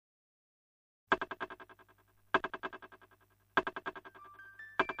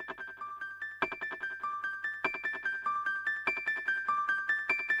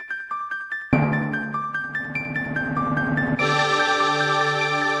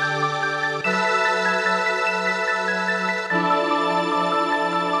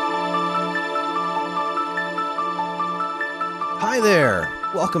there!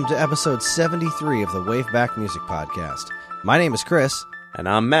 Welcome to episode 73 of the Waveback Music Podcast. My name is Chris. And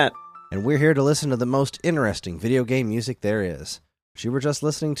I'm Matt. And we're here to listen to the most interesting video game music there is. What you were just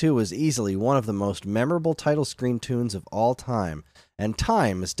listening to was easily one of the most memorable title screen tunes of all time. And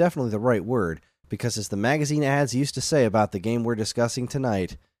time is definitely the right word, because as the magazine ads used to say about the game we're discussing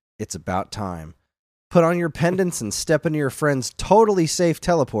tonight, it's about time. Put on your pendants and step into your friend's totally safe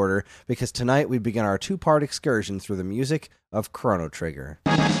teleporter, because tonight we begin our two-part excursion through the music of Chrono Trigger.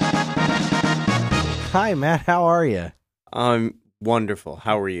 Hi, Matt. How are you? I'm wonderful.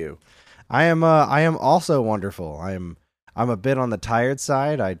 How are you? I am also wonderful. I'm a bit on the tired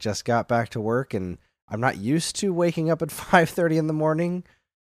side. I just got back to work, and I'm not used to waking up at 5:30 in the morning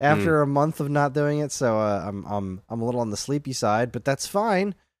after a month of not doing it. So I'm a little on the sleepy side, but that's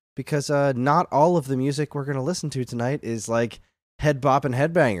fine. Because not all of the music we're going to listen to tonight is like head bop and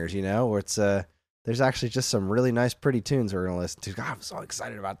headbangers, you know, where it's there's actually just some really nice, pretty tunes we're going to listen to. God, I'm so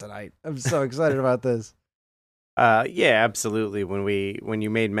excited about tonight. I'm so excited about this. Yeah, absolutely. When you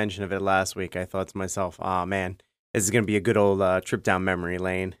made mention of it last week, I thought to myself, oh man, this is going to be a good old trip down memory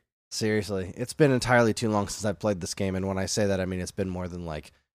lane. Seriously, it's been entirely too long since I played this game, and when I say that, I mean it's been more than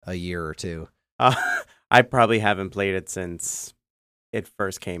like a year or two. I probably haven't played it since it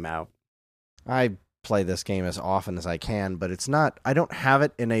first came out. I play this game as often as I can, but it's not, I don't have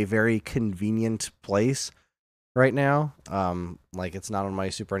it in a very convenient place right now. Like it's not on my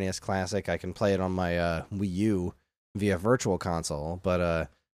Super NES Classic. I can play it on my Wii U via Virtual Console, but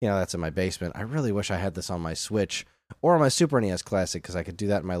you know, that's in my basement. I really wish I had this on my Switch or on my Super NES Classic because I could do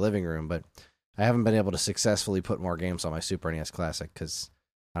that in my living room, but I haven't been able to successfully put more games on my Super NES Classic because,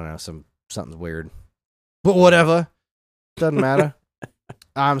 I don't know, something's weird. But whatever. Doesn't matter.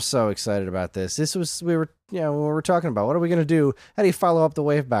 I'm so excited about this. We were talking about what are we going to do? How do you follow up the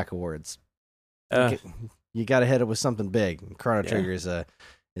Waveback Awards? You got to hit it with something big. Chrono Trigger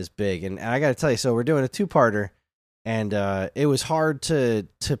is big, and I got to tell you, so we're doing a two-parter, and it was hard to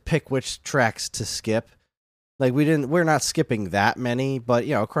pick which tracks to skip. Like we're not skipping that many, but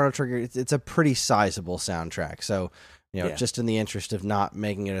you know, Chrono Trigger, it's a pretty sizable soundtrack. So you know, just in the interest of not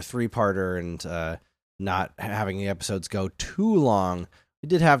making it a three-parter and not having the episodes go too long, we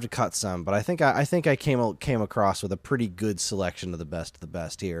did have to cut some, but I think I came across with a pretty good selection of the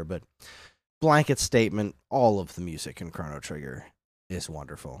best here. But blanket statement, all of the music in Chrono Trigger is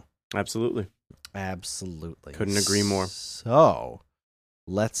wonderful. Absolutely. Couldn't agree more. So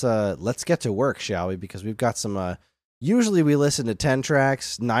let's get to work, shall we? Because we've got some. Usually we listen to 10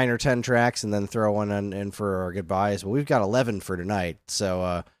 tracks, 9 or 10 tracks, and then throw one in for our goodbyes. But we've got 11 for tonight,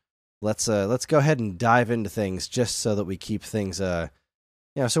 so let's go ahead and dive into things just so that we keep things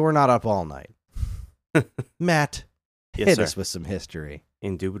so we're not up all night. Matt, hit us with some history.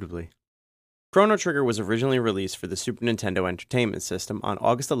 Indubitably. Chrono Trigger was originally released for the Super Nintendo Entertainment System on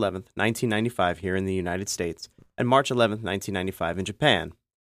August 11th, 1995 here in the United States, and March 11th, 1995 in Japan.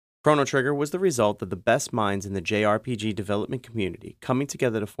 Chrono Trigger was the result of the best minds in the JRPG development community coming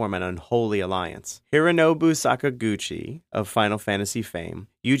together to form an unholy alliance. Hironobu Sakaguchi of Final Fantasy fame,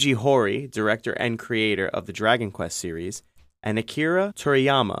 Yuji Horii, director and creator of the Dragon Quest series, and Akira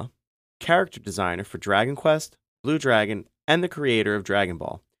Toriyama, character designer for Dragon Quest, Blue Dragon, and the creator of Dragon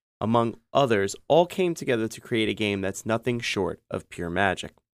Ball, among others, all came together to create a game that's nothing short of pure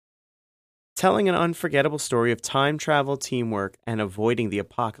magic. Telling an unforgettable story of time travel, teamwork, and avoiding the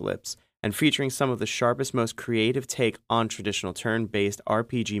apocalypse, and featuring some of the sharpest, most creative take on traditional turn-based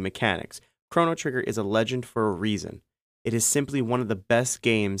RPG mechanics, Chrono Trigger is a legend for a reason. It is simply one of the best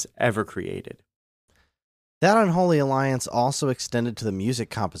games ever created. That unholy alliance also extended to the music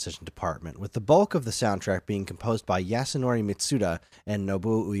composition department, with the bulk of the soundtrack being composed by Yasunori Mitsuda and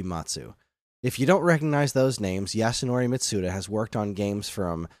Nobuo Uematsu. If you don't recognize those names, Yasunori Mitsuda has worked on games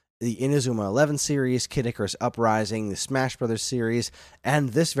from the Inazuma 11 series, Kid Icarus Uprising, the Smash Bros. Series, and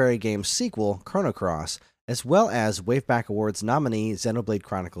this very game's sequel, Chrono Cross, as well as Waveback Awards nominee Xenoblade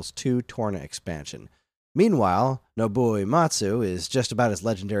Chronicles 2 Torna expansion. Meanwhile, Nobuo Uematsu is just about as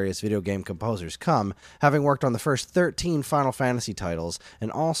legendary as video game composers come, having worked on the first 13 Final Fantasy titles and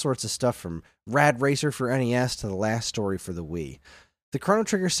all sorts of stuff from Rad Racer for NES to The Last Story for the Wii. The Chrono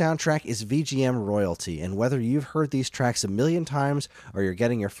Trigger soundtrack is VGM royalty, and whether you've heard these tracks a million times or you're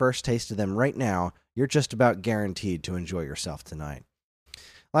getting your first taste of them right now, you're just about guaranteed to enjoy yourself tonight.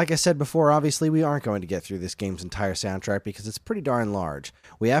 Like I said before, obviously we aren't going to get through this game's entire soundtrack because it's pretty darn large.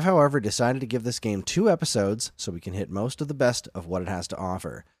 We have, however, decided to give this game 2 episodes so we can hit most of the best of what it has to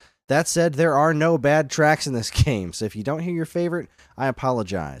offer. That said, there are no bad tracks in this game, so if you don't hear your favorite, I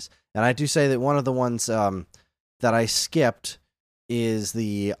apologize. And I do say that one of the ones that I skipped is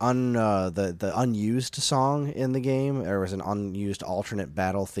the unused song in the game. There was an unused alternate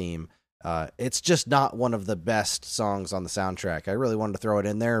battle theme. It's just not one of the best songs on the soundtrack. I really wanted to throw it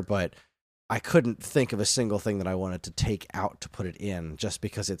in there, but I couldn't think of a single thing that I wanted to take out to put it in just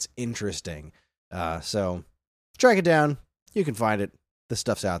because it's interesting. So track it down. You can find it. The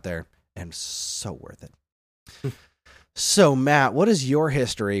stuff's out there and so worth it. So, Matt, what is your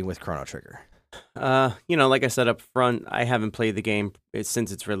history with Chrono Trigger? Like I said up front, I haven't played the game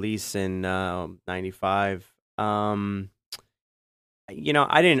since its release in 95. I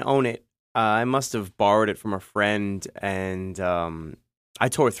didn't own it. I must have borrowed it from a friend, and I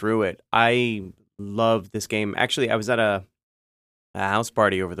tore through it. I loved this game. Actually, I was at a house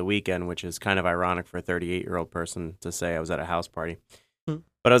party over the weekend, which is kind of ironic for a 38-year-old person to say I was at a house party.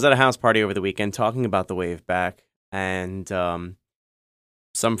 But I was at a house party over the weekend talking about the Wave back, and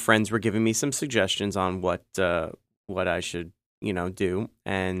some friends were giving me some suggestions on what I should, do.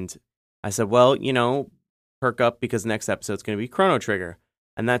 And I said, well, perk up because the next episode's going to be Chrono Trigger.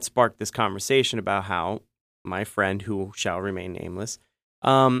 And that sparked this conversation about how my friend, who shall remain nameless,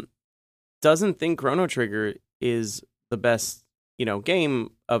 doesn't think Chrono Trigger is the best,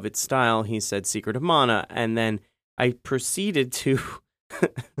 game of its style. He said Secret of Mana. And then I proceeded to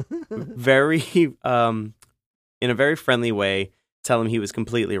in a very friendly way, tell him he was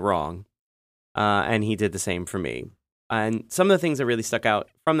completely wrong. And he did the same for me. And some of the things that really stuck out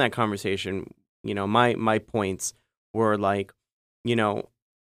from that conversation, my points were like,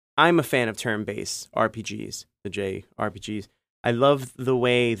 I'm a fan of turn-based RPGs, the JRPGs. I love the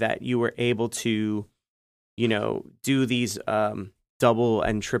way that you were able to, do these double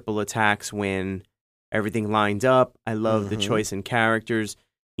and triple attacks when everything lined up. I love the choice in characters.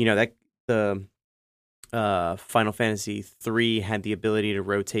 That the Final Fantasy III had the ability to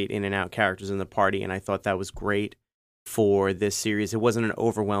rotate in and out characters in the party, and I thought that was great for this series. It wasn't an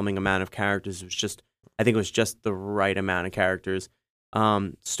overwhelming amount of characters. I think it was just the right amount of characters.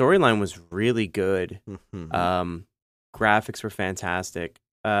 Storyline was really good. Graphics were fantastic.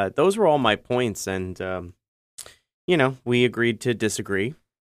 Those were all my points, and we agreed to disagree.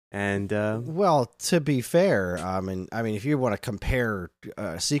 And well, to be fair, I mean, if you want to compare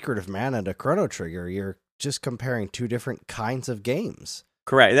Secret of Mana to Chrono Trigger, you're just comparing two different kinds of games.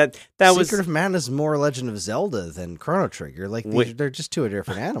 Correct. That was Secret of Mana is more Legend of Zelda than Chrono Trigger. Like they're just two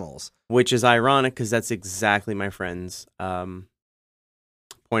different animals. Which is ironic because that's exactly my friend's point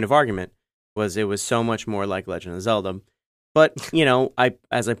of argument. It was so much more like Legend of Zelda. But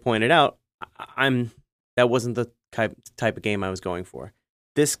as I pointed out, that wasn't the type of game I was going for.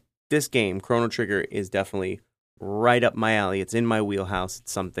 This game, Chrono Trigger, is definitely right up my alley. It's in my wheelhouse.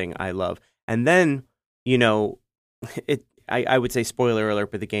 It's something I love. And then, I would say spoiler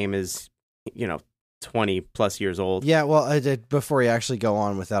alert, but the game is, 20 plus years old. Yeah, well, before you actually go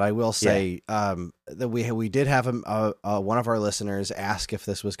on with that, I will say that we did have one of our listeners ask if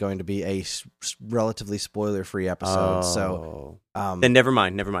this was going to be a relatively spoiler-free episode. So then never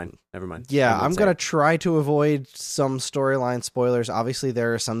mind. Yeah, I'm going to try to avoid some storyline spoilers. Obviously,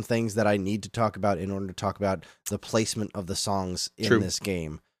 there are some things that I need to talk about in order to talk about the placement of the songs in this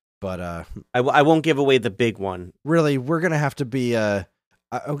game. But I won't give away the big one. Really, we're going to have to be...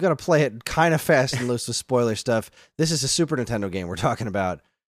 I'm going to play it kind of fast and loose with spoiler stuff. This is a Super Nintendo game we're talking about.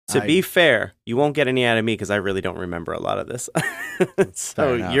 To be fair, you won't get any out of me because I really don't remember a lot of this.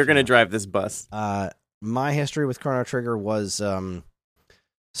 So you're going to drive this bus. My history with Chrono Trigger was...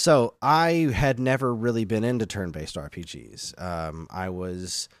 so I had never really been into turn-based RPGs. I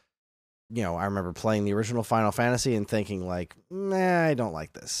was... I remember playing the original Final Fantasy and thinking like, nah, I don't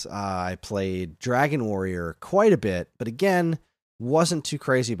like this. I played Dragon Warrior quite a bit, but again... wasn't too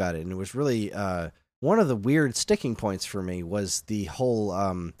crazy about it, and it was really one of the weird sticking points for me was the whole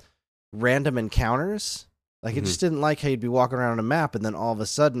random encounters. Like, I just didn't like how you'd be walking around on a map, and then all of a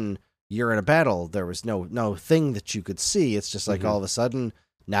sudden you're in a battle. There was no thing that you could see. It's just like all of a sudden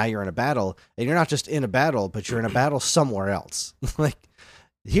now you're in a battle, and you're not just in a battle, but you're in a battle somewhere else. Like,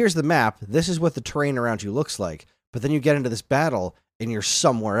 here's the map. This is what the terrain around you looks like. But then you get into this battle, and you're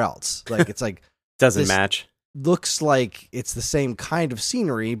somewhere else. Like, it's like doesn't match. Looks like it's the same kind of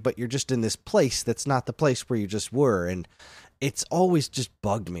scenery, but you're just in this place that's not the place where you just were, and it's always just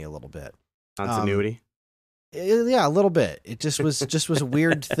bugged me a little bit. Continuity? Yeah, a little bit. It just was a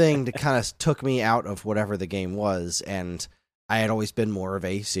weird thing that kind of took me out of whatever the game was, and I had always been more of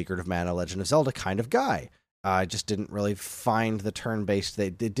a Secret of Mana, Legend of Zelda kind of guy. I just didn't really find the turn-based,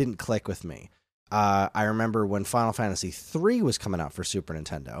 it didn't click with me. I remember when Final Fantasy III was coming out for Super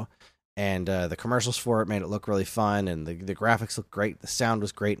Nintendo, and the commercials for it made it look really fun, and the graphics looked great, the sound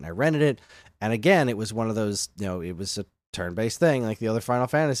was great, and I rented it. And again, it was one of those, it was turn-based thing like the other Final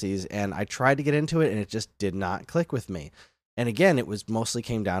Fantasies, and I tried to get into it, and it just did not click with me. And again, it was mostly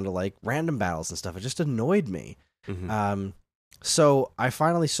came down to like random battles and stuff. It just annoyed me. So I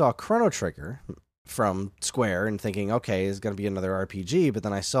finally saw Chrono Trigger from Square and thinking, okay, it's going to be another RPG. But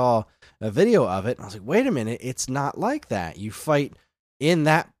then I saw a video of it and I was like, wait a minute, it's not like that. You fight in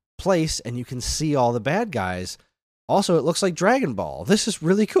that place and you can see all the bad guys. Also, it looks like Dragon Ball. This is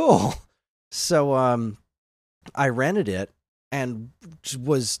really cool. So I rented it and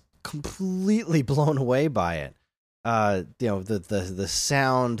was completely blown away by it. The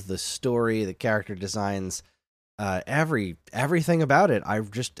sound, the story, the character designs, everything about it, I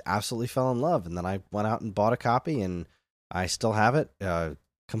just absolutely fell in love. And then I went out and bought a copy, and I still have it,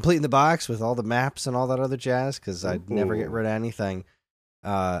 complete in the box with all the maps and all that other jazz, because I never get rid of anything.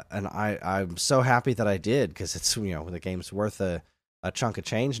 And I'm so happy that I did, because it's, the game's worth a chunk of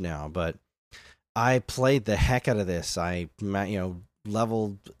change now. But I played the heck out of this. I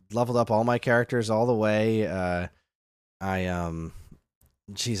leveled up all my characters all the way. I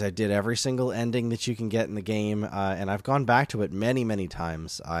did every single ending that you can get in the game, and I've gone back to it many, many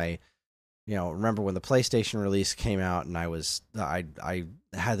times. I remember when the PlayStation release came out, and I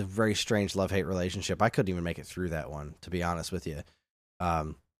had a very strange love-hate relationship. I couldn't even make it through that one, to be honest with you,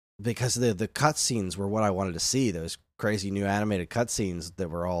 because the cutscenes were what I wanted to see. Those crazy new animated cutscenes that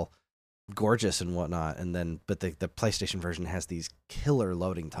were all gorgeous and whatnot, but the PlayStation version has these killer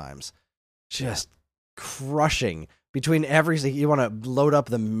loading times, just crushing. Between everything, you want to load up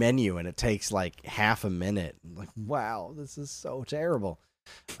the menu, and it takes like half a minute. Like, wow, this is so terrible.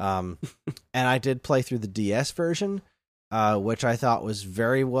 And I did play through the DS version, which I thought was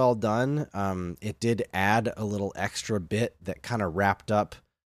very well done. It did add a little extra bit that kind of wrapped up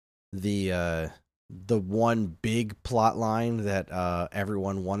the one big plot line that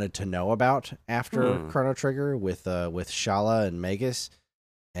everyone wanted to know about after Chrono Trigger with Shala and Magus,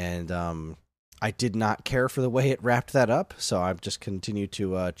 and I did not care for the way it wrapped that up, so I've just continued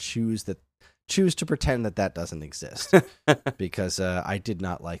to choose to pretend that doesn't exist, because I did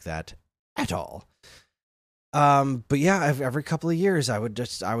not like that at all. But yeah, every couple of years I would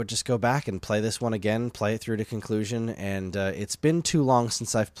just go back and play this one again, play it through to conclusion, and it's been too long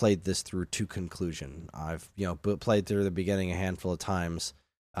since I've played this through to conclusion. I've played through the beginning a handful of times.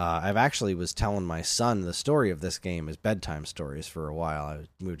 I've actually was telling my son the story of this game as bedtime stories for a while.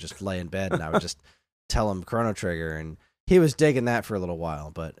 We would just lay in bed and I would just tell him Chrono Trigger, and he was digging that for a little while.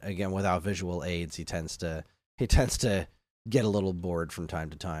 But again, without visual aids, he tends to get a little bored from time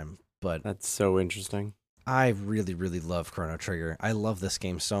to time. But that's so interesting. I really, really love Chrono Trigger. I love this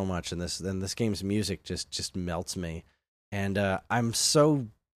game so much, and this game's music just melts me. And I'm so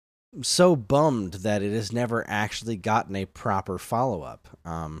bummed that it has never actually gotten a proper follow-up.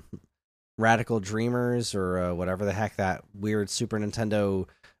 Radical Dreamers, or whatever the heck that weird Super Nintendo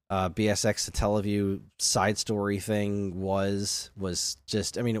BSX Satellaview side story thing was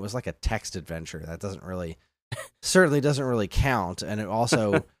just, I mean, it was like a text adventure. That certainly doesn't really count. And it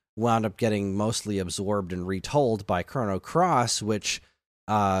also wound up getting mostly absorbed and retold by Chrono Cross, which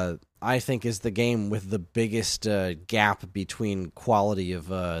I think is the game with the biggest gap between quality of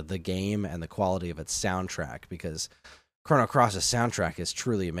the game and the quality of its soundtrack, because Chrono Cross's soundtrack is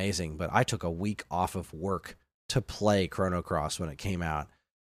truly amazing, but I took a week off of work to play Chrono Cross when it came out,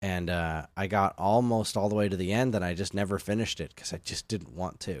 and I got almost all the way to the end, and I just never finished it because I just didn't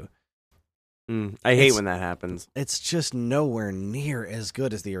want to. I hate when that happens. It's just nowhere near as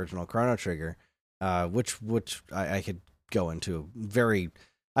good as the original Chrono Trigger, which I could go into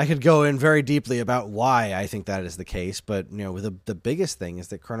I could go in very deeply about why I think that is the case, but the biggest thing is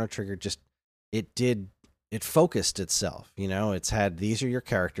that Chrono Trigger it focused itself. It's had, these are your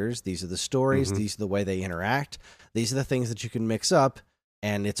characters, these are the stories, these are the way they interact, these are the things that you can mix up,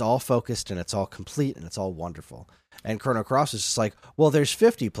 and it's all focused and it's all complete and it's all wonderful. And Chrono Cross is just like, well, there's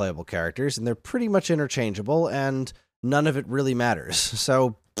 50 playable characters and they're pretty much interchangeable and none of it really matters.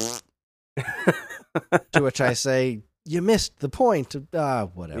 So to which I say, you missed the point.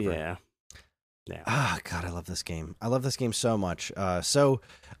 Whatever. Yeah. God, I love this game. I love this game so much. So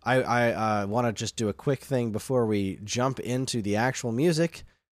I want to just do a quick thing before we jump into the actual music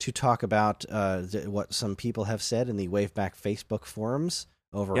to talk about what some people have said in the Waveback Facebook forums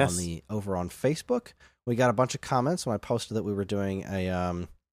over on Facebook. We got a bunch of comments when I posted that we were doing the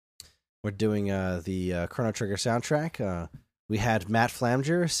Chrono Trigger soundtrack. We had Matt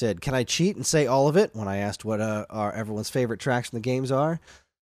Flamger said, "Can I cheat and say all of it?" when I asked what everyone's favorite tracks in the games are.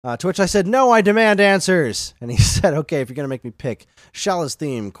 To which I said, "No, I demand answers." And he said, "Okay, if you're going to make me pick, Shala's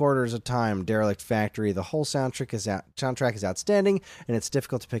theme, Quarters of Time, Derelict Factory, the whole soundtrack is outstanding, and it's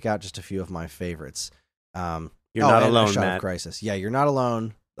difficult to pick out just a few of my favorites." You're not and alone, Shadow Matt. of Crisis. Yeah, you're not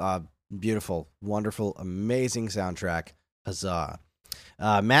alone. Beautiful, wonderful, amazing soundtrack. Huzzah!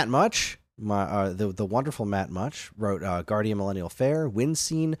 Matt Much, the wonderful Matt Much, wrote Guardian Millennial Fair, Wind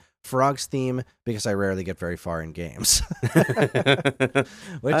Scene, Frog's Theme, because I rarely get very far in games.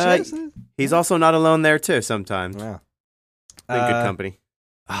 He's also not alone there too. Sometimes, yeah. in good company.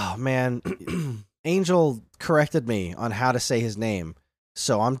 Oh man, Angel corrected me on how to say his name,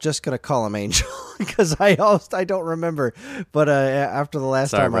 so I'm just gonna call him Angel because I don't remember. But after the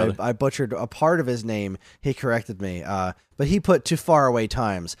last time I butchered a part of his name, he corrected me. But he put Too Far Away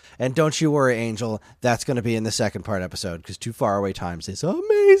Times, and don't you worry, Angel, that's gonna be in the second part episode because Too Far Away Times is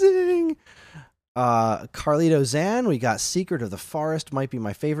amazing. Carlito Zan, we got Secret of the Forest, might be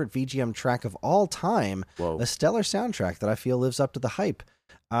my favorite VGM track of all time. Whoa. A stellar soundtrack that I feel lives up to the hype.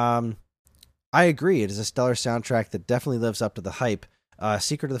 I agree. It is a stellar soundtrack that definitely lives up to the hype.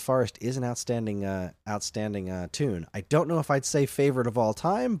 Secret of the Forest is an outstanding tune. I don't know if I'd say favorite of all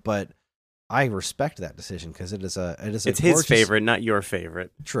time, but I respect that decision because it's his favorite, not your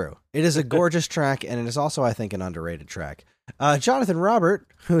favorite. True. It is a gorgeous track, and it is also, I think, an underrated track. Jonathan Robert,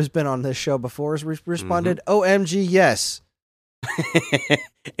 who has been on this show before, has responded, OMG, yes.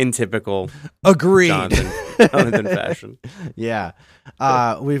 In typical agreed Jonathan fashion. Yeah.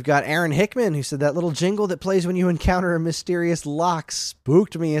 We've got Aaron Hickman, who said that little jingle that plays when you encounter a mysterious lock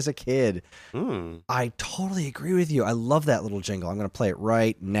spooked me as a kid. I totally agree with you. I love that little jingle. I'm going to play it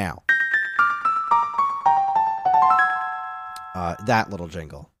right now. That little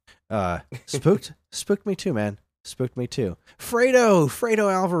jingle. Spooked me too, man. Spooked me too.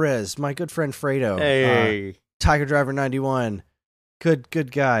 Fredo Alvarez, my good friend Fredo. Hey. Tiger Driver 91.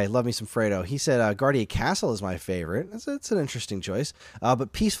 Good guy. Love me some Fredo. He said Guardia Castle is my favorite. That's an interesting choice.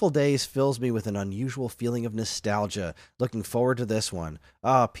 But Peaceful Days fills me with an unusual feeling of nostalgia. Looking forward to this one.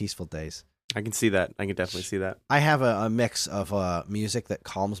 Peaceful Days. I can see that. I can definitely see that. I have a mix of music that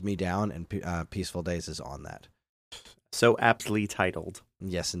calms me down, and Peaceful Days is on that. So aptly titled.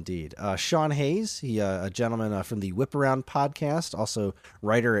 Yes, indeed. Sean Hayes, he a gentleman from the Whip Around podcast, also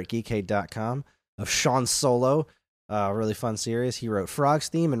writer at geekade.com, of Sean Solo. Really fun series. He wrote Frog's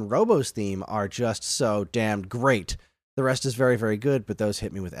Theme and Robo's Theme are just so damned great. The rest is very, very good, but those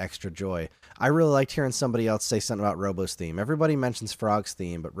hit me with extra joy. I really liked hearing somebody else say something about Robo's Theme. Everybody mentions Frog's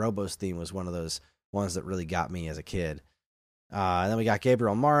Theme, but Robo's Theme was one of those ones that really got me as a kid. And then we got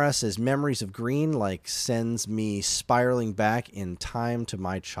Gabriel Mara says Memories of Green sends me spiraling back in time to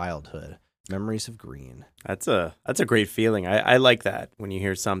my childhood. Memories of Green. That's a great feeling. I like that when you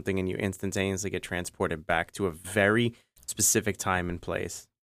hear something and you instantaneously get transported back to a very specific time and place.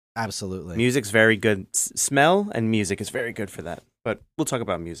 Absolutely. Music's very good. Smell and music is very good for that. But we'll talk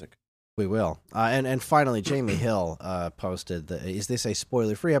about music. We will. And finally, Jamie Hill posted, is this a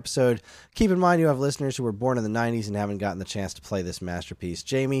spoiler-free episode? Keep in mind you have listeners who were born in the 90s and haven't gotten the chance to play this masterpiece.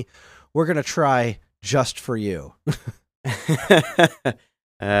 Jamie, we're going to try just for you.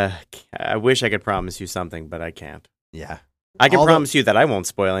 I wish I could promise you something, but I can't. Yeah. I can promise you that I won't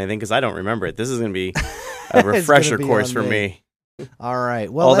spoil anything because I don't remember it. This is going to be a refresher course for me. All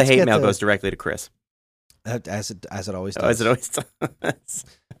right. Well, all the hate mail goes directly to Chris. As it always does. As it always does.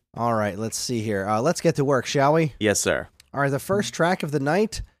 All right. Let's see here. Let's get to work, shall we? Yes, sir. All right. The first track of the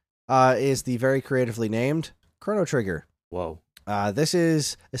night is the very creatively named Chrono Trigger. Whoa. This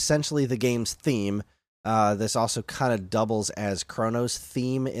is essentially the game's theme. This also kind of doubles as Chrono's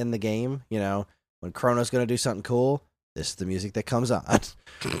theme in the game. You know, when Chrono's going to do something cool, this is the music that comes on.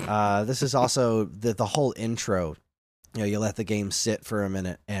 This is also the whole intro. You know, you let the game sit for a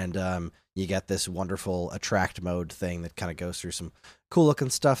minute, and you get this wonderful attract mode thing that kind of goes through some cool looking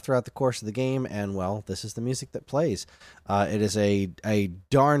stuff throughout the course of the game. And well, this is the music that plays. It is a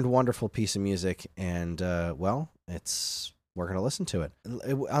darned wonderful piece of music, and well, we're going to listen to it.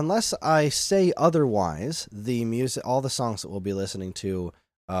 Unless I say otherwise, the music, all the songs that we'll be listening to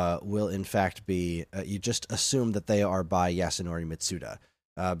will in fact be, you just assume that they are by Yasunori Mitsuda,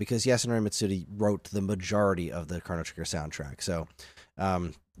 because Yasunori Mitsuda wrote the majority of the Chrono Trigger soundtrack. So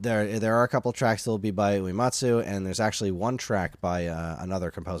there are a couple tracks that will be by Uematsu, and there's actually one track by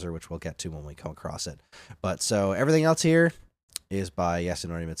another composer, which we'll get to when we come across it. But so everything else here is by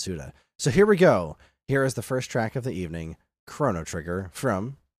Yasunori Mitsuda. So here we go. Here is the first track of the evening, Chrono Trigger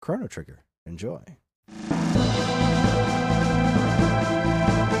from Chrono Trigger. Enjoy.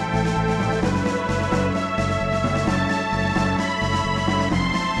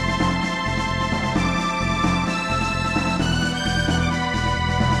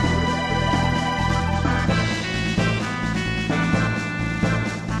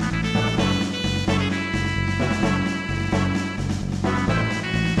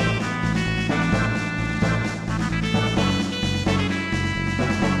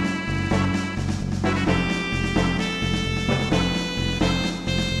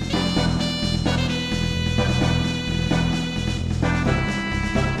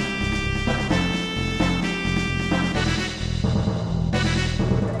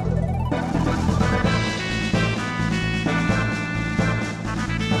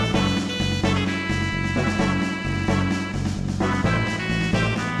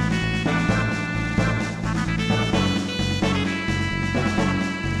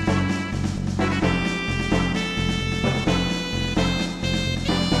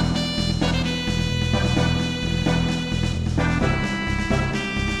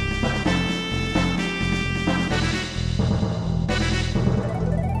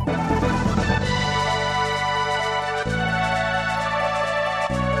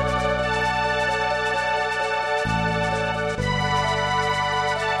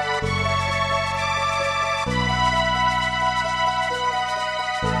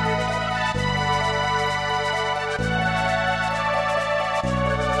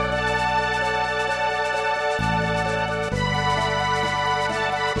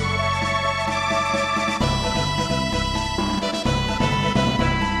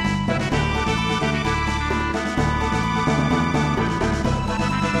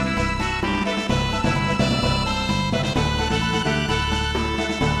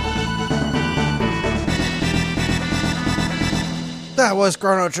 That was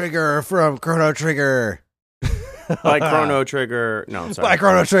Chrono Trigger from Chrono Trigger. By Chrono Trigger. No, I'm sorry. By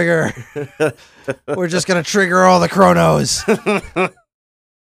Chrono Trigger. We're just going to trigger all the Chronos.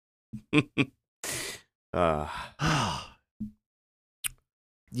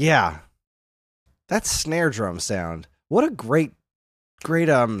 Yeah. That snare drum sound. What a great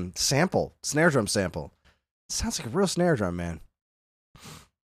sample. Snare drum sample. Sounds like a real snare drum, man.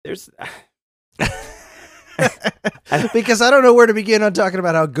 There's because I don't know where to begin on talking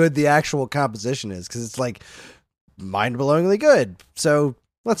about how good the actual composition is, because it's like mind-blowingly good. So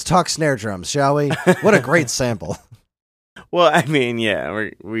let's talk snare drums, shall we? What a great sample. Well, I mean, yeah,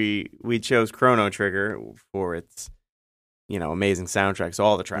 we chose Chrono Trigger for its, amazing soundtrack. So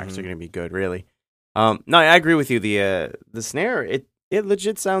all the tracks are going to be good, really. No, I agree with you. The snare, it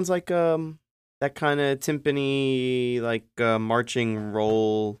legit sounds like that kind of timpani, like marching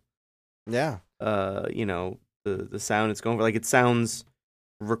roll. Yeah. The sound it's going for, like, it sounds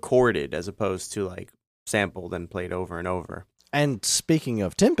recorded as opposed to like sampled and played over and over. And speaking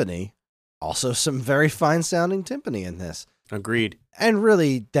of timpani, also some very fine sounding timpani in this. Agreed. And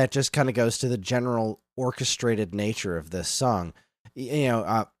really, that just kind of goes to the general orchestrated nature of this song.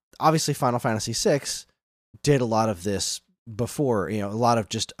 Obviously Final Fantasy VI did a lot of this before, a lot of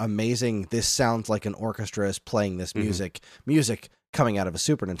just amazing, this sounds like an orchestra is playing this music coming out of a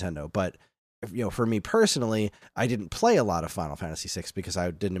Super Nintendo. But, for me personally, I didn't play a lot of Final Fantasy VI because I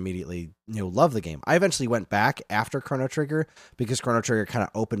didn't immediately, love the game. I eventually went back after Chrono Trigger because Chrono Trigger kind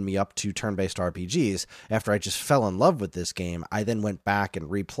of opened me up to turn-based RPGs. After I just fell in love with this game, I then went back and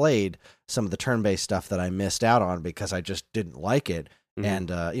replayed some of the turn-based stuff that I missed out on because I just didn't like it.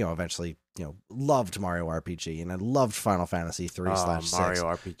 And, eventually, loved Mario RPG, and I loved Final Fantasy 3/6. Mario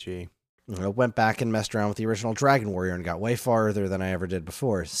RPG. Went back and messed around with the original Dragon Warrior and got way farther than I ever did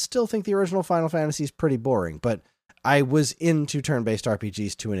before. Still think the original Final Fantasy is pretty boring, but I was into turn-based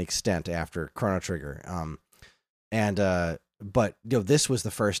RPGs to an extent after Chrono Trigger. But this was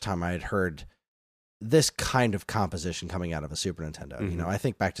the first time I had heard this kind of composition coming out of a Super Nintendo. I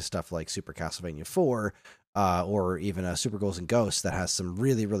think back to stuff like Super Castlevania 4, or even Super Ghouls and Ghosts that has some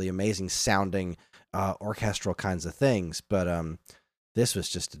really, really amazing sounding orchestral kinds of things. But this was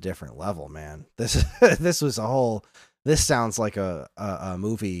just a different level, man. This was this sounds like a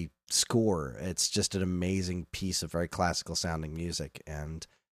movie score. It's just an amazing piece of very classical sounding music, and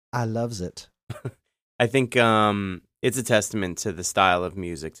I loves it. I think it's a testament to the style of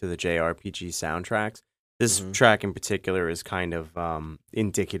music, to the JRPG soundtracks. This track in particular is kind of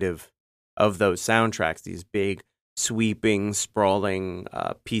indicative of those soundtracks, these big, sweeping, sprawling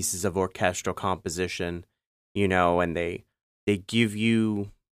pieces of orchestral composition, and they give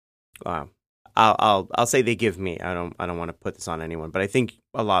you. I'll say they give me. I don't want to put this on anyone, but I think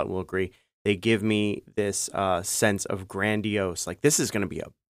a lot will agree. They give me this sense of grandiose, like this is going to be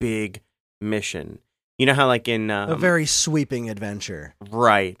a big mission. You know how, like, in a very sweeping adventure,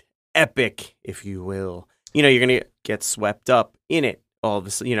 right? Epic, if you will. You're going to get swept up in it. All of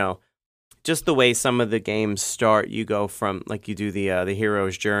a sudden, just the way some of the games start, you go from, like, you do the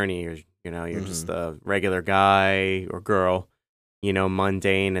hero's journey, or you're just a regular guy or girl,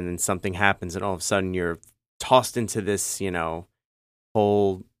 mundane, and then something happens, and all of a sudden you're tossed into this,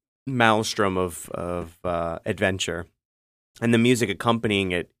 whole maelstrom of adventure, and the music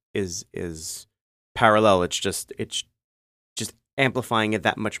accompanying it is parallel. It's just amplifying it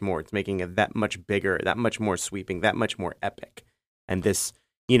that much more. It's making it that much bigger, that much more sweeping, that much more epic. And this,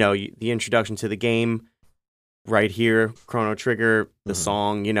 the introduction to the game right here, Chrono Trigger, the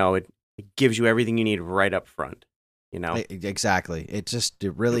song, it gives you everything you need right up front. Exactly. It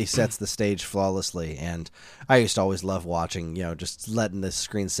really sets the stage flawlessly. And I used to always love watching, just letting the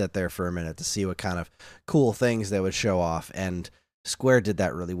screen sit there for a minute to see what kind of cool things they would show off. And Square did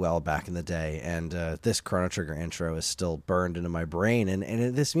that really well back in the day. And this Chrono Trigger intro is still burned into my brain.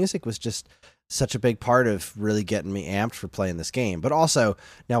 And this music was just such a big part of really getting me amped for playing this game. But also,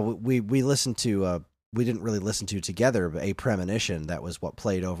 now we listened to, we didn't really listen to together, but A Premonition, that was what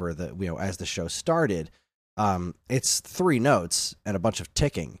played over the, as the show started. It's 3 notes and a bunch of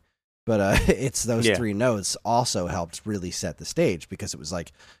ticking, but it's those 3 notes also helped really set the stage, because it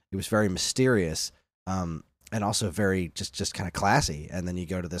was very mysterious, and also very just kind of classy. And then you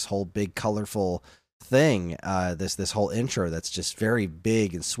go to this whole big colorful thing, this whole intro that's just very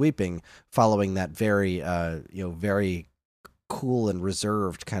big and sweeping, following that very very cool and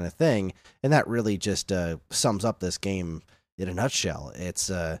reserved kind of thing, and that really just sums up this game in a nutshell. It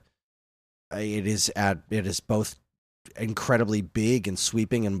is both incredibly big and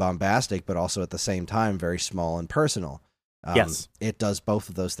sweeping and bombastic, but also at the same time very small and personal. Yes, it does both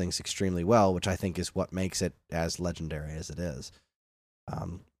of those things extremely well, which I think is what makes it as legendary as it is.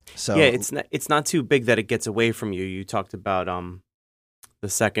 So yeah, it's not too big that it gets away from you. You talked about the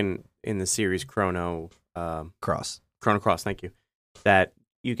second in the series, Chrono Cross. Thank you. That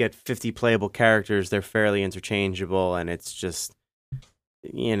you get 50 playable characters. They're fairly interchangeable, and it's just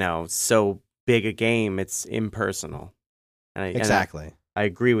so big a game. It's impersonal. Exactly. I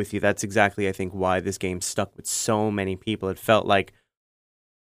agree with you. That's exactly, I think, why this game stuck with so many people. It felt like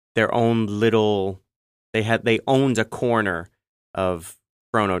their own little. They owned a corner of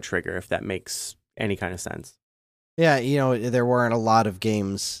Chrono Trigger, if that makes any kind of sense. Yeah, there weren't a lot of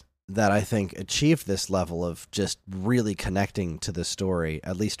games that I think achieved this level of just really connecting to the story,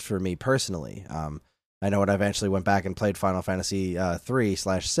 at least for me personally. I know when I eventually went back and played Final Fantasy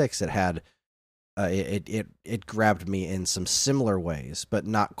 3/6, it had it grabbed me in some similar ways, but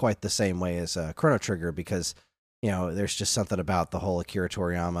not quite the same way as Chrono Trigger, because there's just something about the whole Akira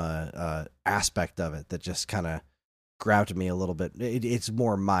Toriyama aspect of it that just kind of grabbed me a little bit. It's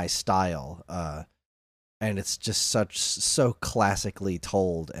more my style, and it's just so classically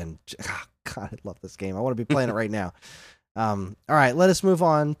told. And God, I love this game. I want to be playing it right now. All right, let us move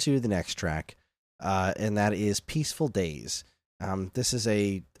on to the next track, and that is "Peaceful Days."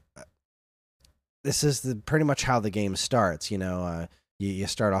 This is pretty much how the game starts. You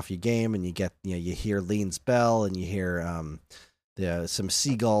start off your game and you get you hear Lean's bell and you hear some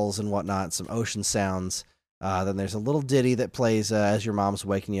seagulls and whatnot, some ocean sounds. Then there's a little ditty that plays as your mom's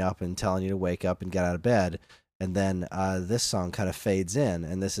waking you up and telling you to wake up and get out of bed. And then this song kind of fades in,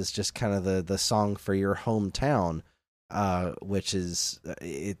 and this is just kind of the song for your hometown, which is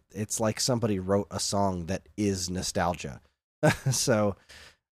it's like somebody wrote a song that is nostalgia. So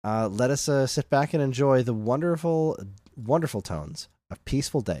let us sit back and enjoy the wonderful, wonderful tones of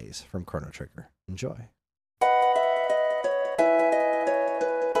 "Peaceful Days" from Chrono Trigger. Enjoy.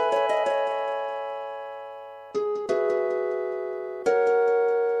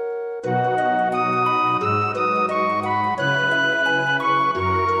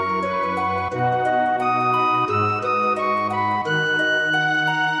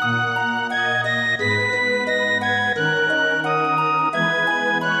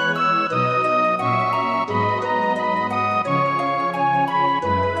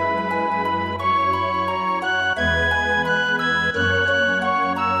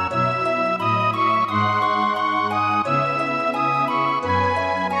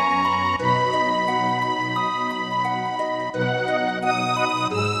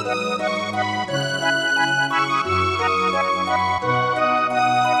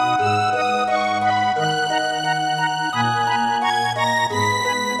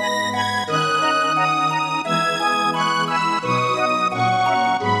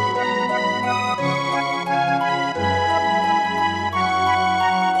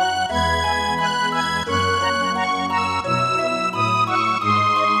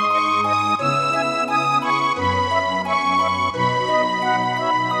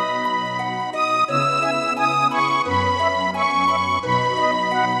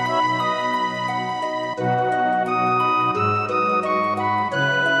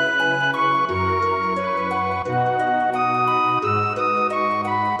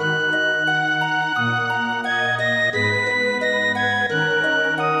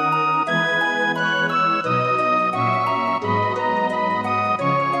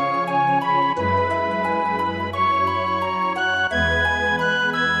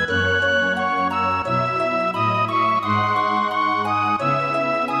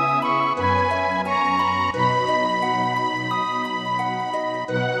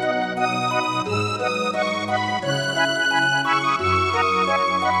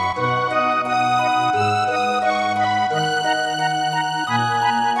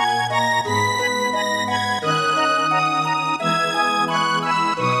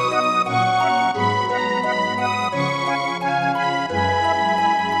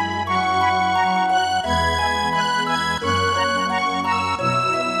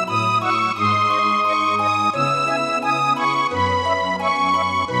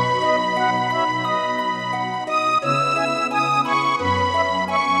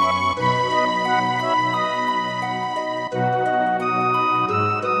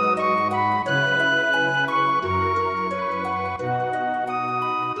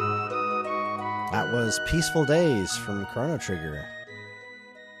 "Peaceful Days" from Chrono Trigger,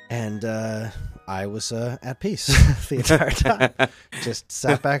 and I was at peace the entire time. Just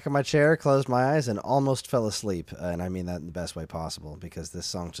sat back in my chair, closed my eyes, and almost fell asleep. And I mean that in the best way possible, because this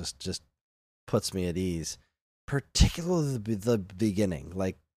song just puts me at ease. Particularly the beginning,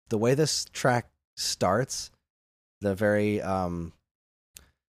 like the way this track starts, the very I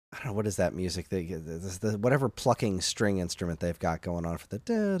don't know, what is that music? The whatever plucking string instrument they've got going on for the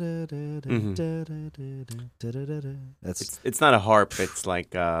that's It's not a harp. It's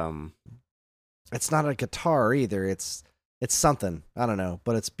like it's not a guitar either. It's something, I don't know,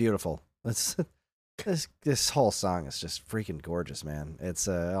 but it's beautiful. It's this whole song is just freaking gorgeous, man. It's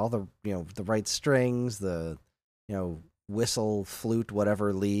all the the right strings, the whistle, flute,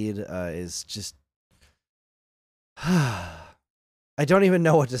 whatever lead is just. I don't even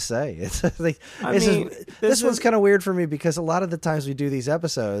know what to say. It's like this one's kind of weird for me because a lot of the times we do these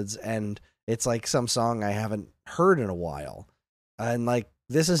episodes and it's like some song I haven't heard in a while, and like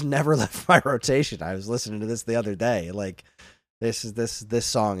this has never left my rotation. I was listening to this the other day. Like this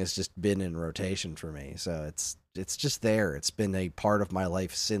song has just been in rotation for me. So it's just there. It's been a part of my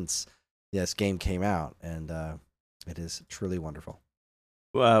life since this game came out, and it is truly wonderful.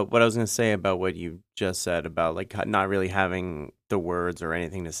 What I was going to say about what you just said about like not really having the words or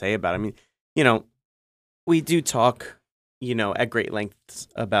anything to say about it. I mean, we do talk, at great lengths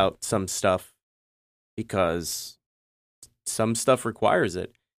about some stuff because some stuff requires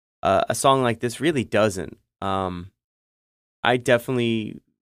it. A song like this really doesn't. I definitely,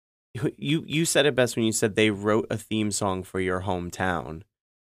 you said it best when you said they wrote a theme song for your hometown,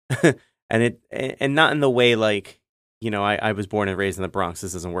 and not in the way like. I was born and raised in the Bronx.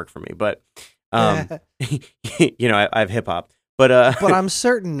 This doesn't work for me, but I have hip hop. But but I'm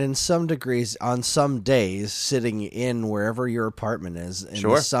certain in some degrees, on some days, sitting in wherever your apartment is in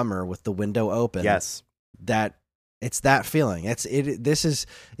the summer with the window open, yes, that it's that feeling. It's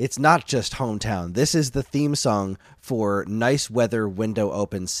not just hometown. This is the theme song for nice weather, window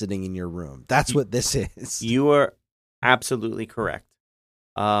open, sitting in your room. That's what this is. You are absolutely correct.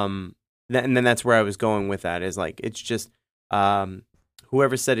 And then that's where I was going with that is like, it's just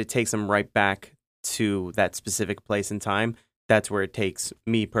whoever said it takes them right back to that specific place and time. That's where it takes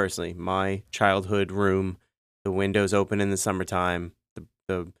me personally, my childhood room, the windows open in the summertime,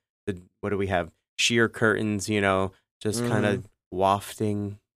 the what do we have? Sheer curtains, just kind of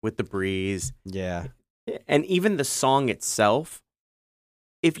wafting with the breeze. Yeah. And even the song itself,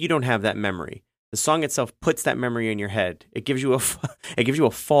 if you don't have that memory, the song itself puts that memory in your head. It gives you a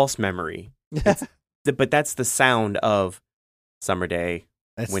false memory. But that's the sound of summer day.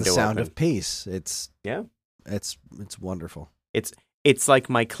 That's window the sound open. of peace. It's wonderful. It's like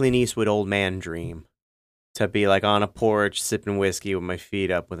my Clint Eastwood old man dream to be like on a porch sipping whiskey with my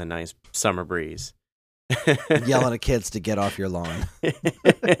feet up with a nice summer breeze, yelling at kids to get off your lawn.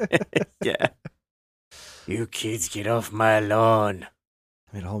 Yeah, you kids get off my lawn.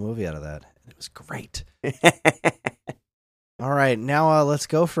 I made a whole movie out of that. It was great. All right, now let's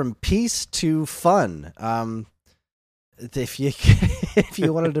go from peace to fun. If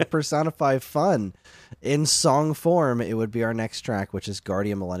you wanted to personify fun in song form, it would be our next track, which is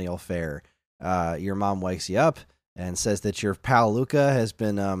Guardian Millennial Fair. Your mom wakes you up and says that your pal Luca has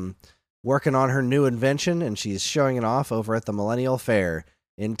been working on her new invention, and she's showing it off over at the Millennial Fair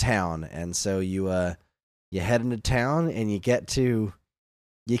in town. And so you head into town and you get to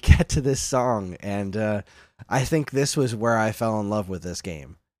this song, and I think this was where I fell in love with this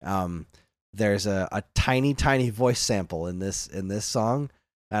game. There's a tiny voice sample in this song,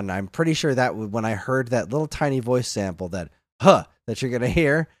 and I'm pretty sure that when I heard that little tiny voice sample that you're gonna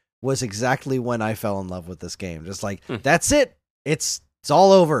hear was exactly when I fell in love with this game. Just like that's it. It's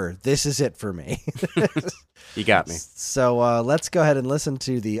all over. This is it for me. You got me. So let's go ahead and listen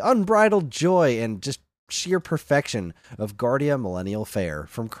to the unbridled joy and just sheer perfection of Guardia Millennial Fair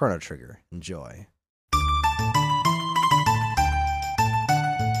from Chrono Trigger. Enjoy.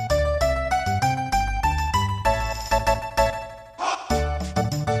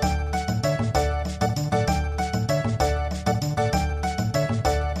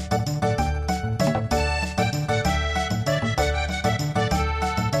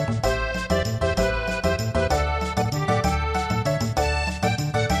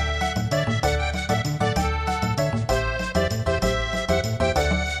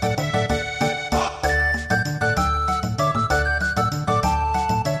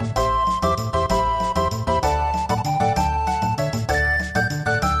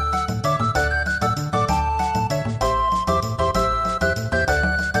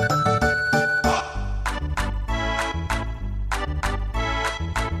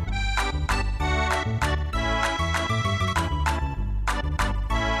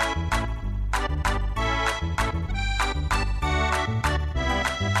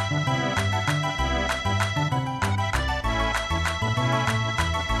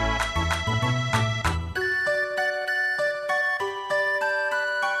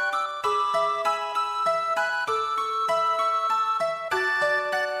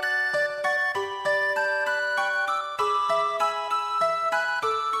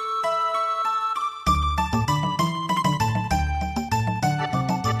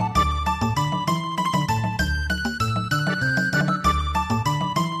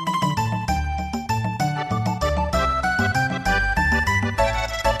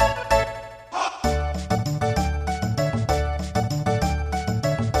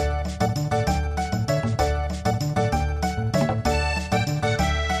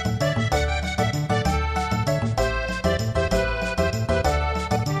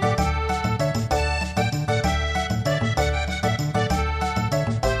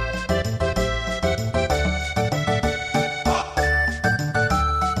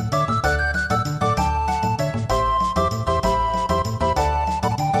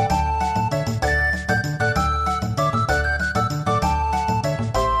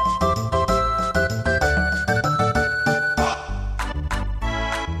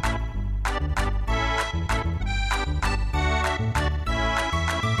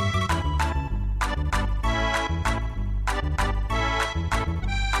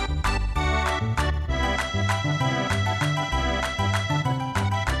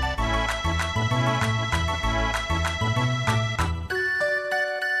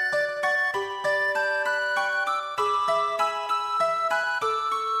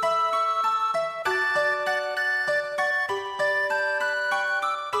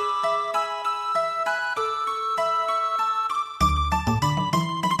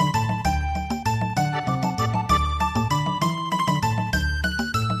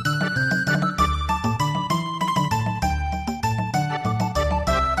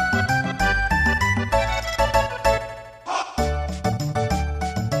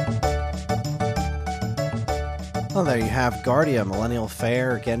 Well, there you have Guardia, Millennial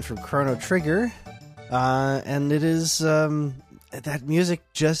Fair, again from Chrono Trigger. And it is, that music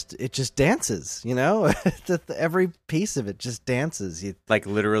just dances, you know? Every piece of it just dances. Like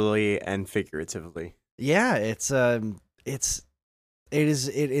literally and figuratively. Yeah, it's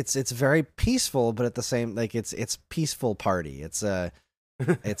very peaceful, but at the same, like, it's peaceful party. It's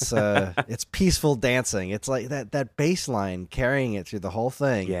peaceful dancing. It's like that bass line carrying it through the whole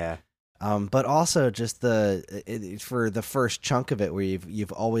thing. Yeah. But also just for the first chunk of it, where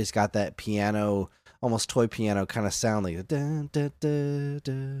you've always got that piano, almost toy piano kind of sound, like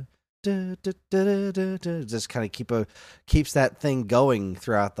just kind of keeps that thing going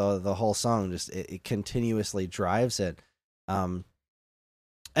throughout the whole song. Just it continuously drives it. And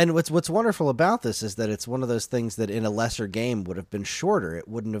what's wonderful about this is that it's one of those things that in a lesser game would have been shorter. It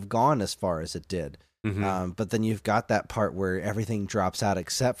wouldn't have gone as far as it did. Mm-hmm. But then you've got that part where everything drops out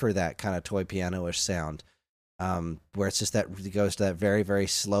except for that kind of toy piano-ish sound, where it's just that it goes to that very, very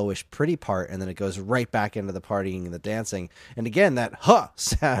slowish, pretty part, and then it goes right back into the partying and the dancing. And again, that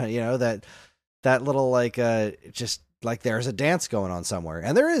sound, you know, that little like just like there's a dance going on somewhere,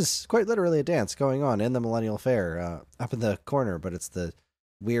 and there is quite literally a dance going on in the Millennial Fair up in the corner, but it's the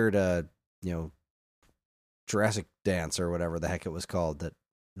weird, Jurassic dance or whatever the heck it was called that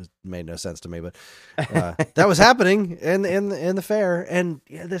made no sense to me, but that was happening in the fair. And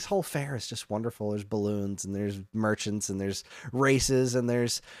yeah, this whole fair is just wonderful. There's balloons and there's merchants and there's races and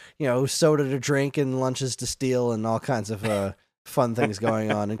there's, soda to drink and lunches to steal and all kinds of fun things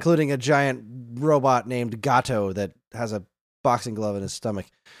going on, including a giant robot named Gato that has a boxing glove in his stomach.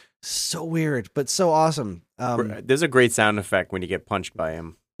 So weird, but so awesome. There's a great sound effect when you get punched by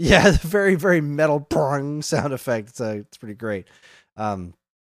him. Yeah, the very, very metal prong sound effect. It's pretty great.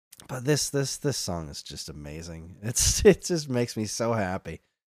 But this song is just amazing. It just makes me so happy.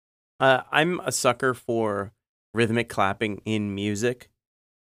 I'm a sucker for rhythmic clapping in music.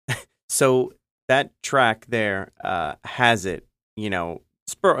 So that track there has it,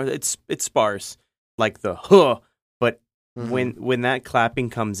 it's sparse, like the huh, but when that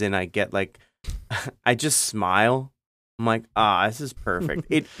clapping comes in, I get like, I just smile. I'm like, this is perfect.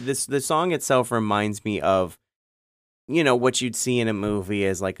 The song itself reminds me of, what you'd see in a movie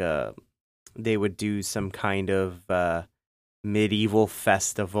as like they would do some kind of medieval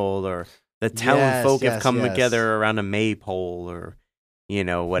festival, or the townfolk have come together around a maypole, or,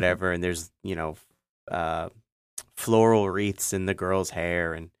 whatever. And there's, floral wreaths in the girl's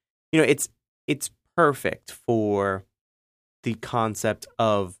hair. And, it's perfect for the concept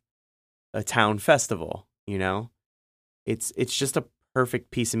of a town festival, It's just a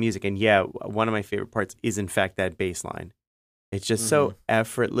perfect piece of music. And yeah, one of my favorite parts is in fact that bass line. It's just so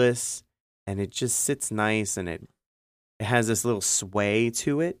effortless, and it just sits nice, and it has this little sway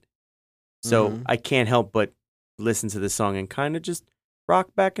to it. So I can't help but listen to this song and kind of just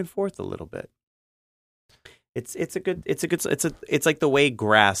rock back and forth a little bit. It's like the way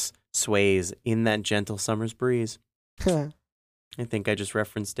grass sways in that gentle summer's breeze. I think I just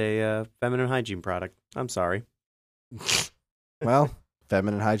referenced a feminine hygiene product. I'm sorry. Well,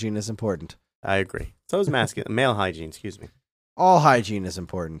 feminine hygiene is important. I agree. So is male hygiene, excuse me. All hygiene is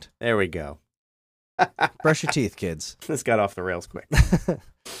important. There we go. Brush your teeth, kids. This got off the rails quick.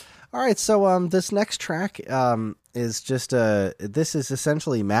 All right, so this next track is just this is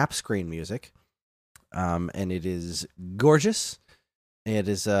essentially map screen music, and it is gorgeous. It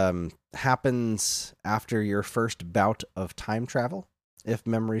is happens after your first bout of time travel, if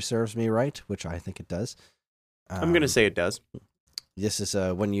memory serves me right, which I think it does. I'm going to say it does. This is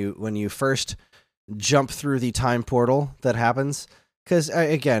when you first jump through the time portal that happens. Because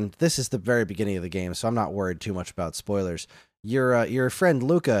again, this is the very beginning of the game, so I'm not worried too much about spoilers. Your friend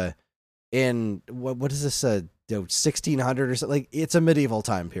Luca in what is this 1600 or something? Like, it's a medieval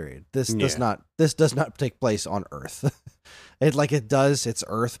time period. This does not take place on Earth. It does. It's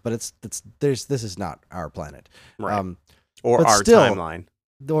Earth, but this is not our planet, right? Or our timeline.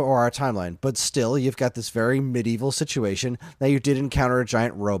 Or our timeline, but still, you've got this very medieval situation. Now, you did encounter a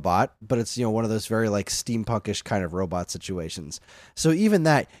giant robot, but it's one of those very like steampunkish kind of robot situations. So even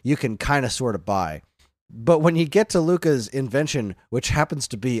that you can kind of sort of buy. But when you get to Luca's invention, which happens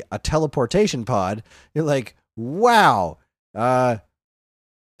to be a teleportation pod, you're like, wow,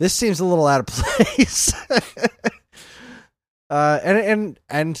 this seems a little out of place. And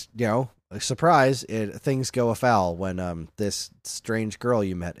surprise! Things go afoul when this strange girl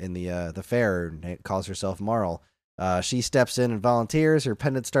you met in the fair calls herself Marl. She steps in and volunteers. Her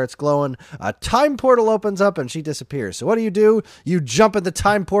pendant starts glowing. A time portal opens up and she disappears. So what do? You jump in the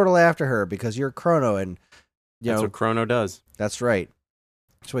time portal after her because you're Chrono, and that's what Chrono does. That's right.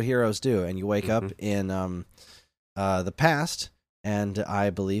 That's what heroes do. And you wake up in the past, and I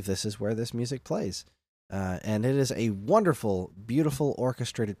believe this is where this music plays. And it is a wonderful, beautiful,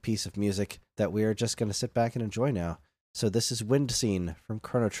 orchestrated piece of music that we are just going to sit back and enjoy now. So this is Wind Scene from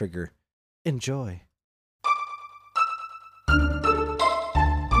Chrono Trigger. Enjoy.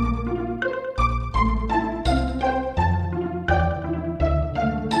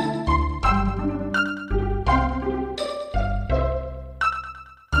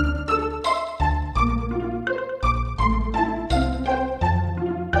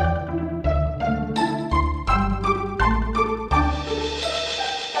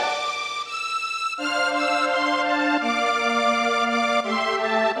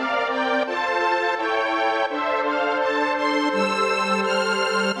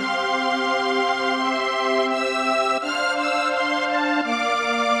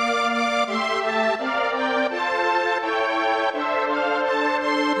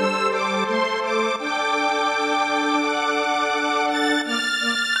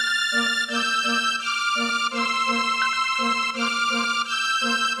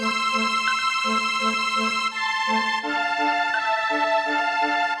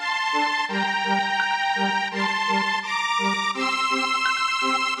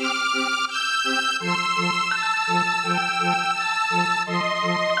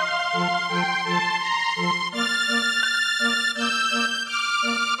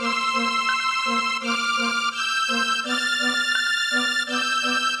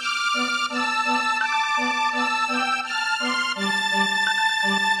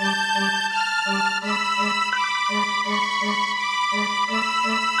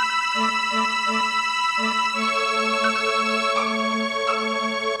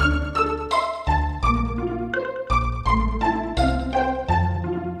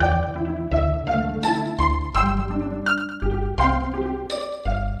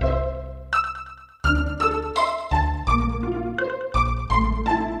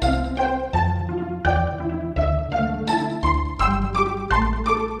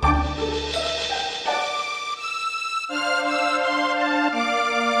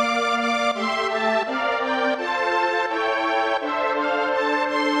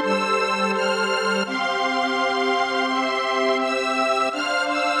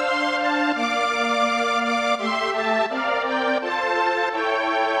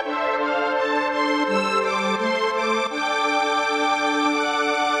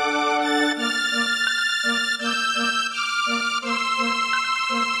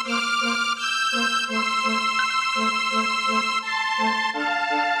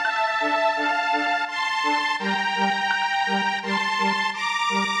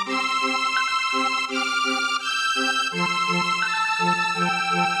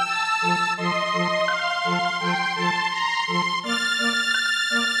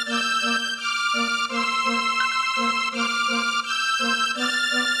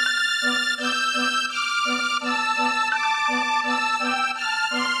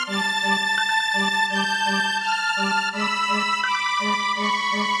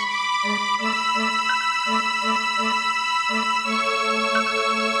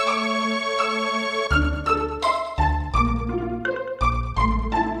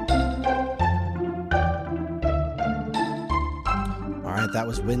 That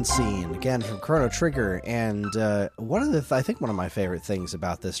was Wind Scene, again from Chrono Trigger, and one of the I think one of my favorite things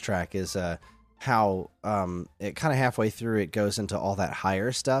about this track is how it kind of halfway through it goes into all that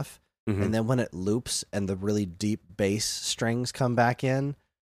higher stuff, and then when it loops and the really deep bass strings come back in,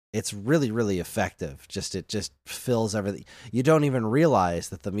 it's really, really effective. It just fills everything. You don't even realize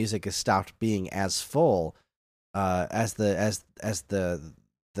that the music has stopped being as full as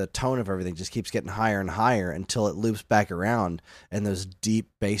the tone of everything just keeps getting higher and higher until it loops back around and those deep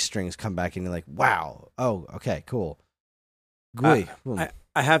bass strings come back and you're like, wow, oh, okay, cool. I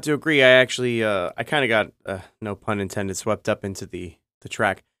have to agree. I actually, I kind of got, no pun intended, swept up into the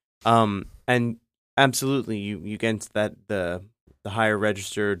track. And absolutely, you get into that, the higher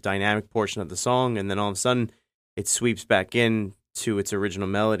register dynamic portion of the song, and then all of a sudden it sweeps back in to its original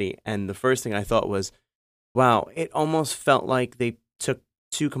melody. And the first thing I thought was, wow, it almost felt like they took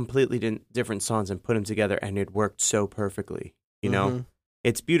two completely different songs and put them together, and it worked so perfectly. You know,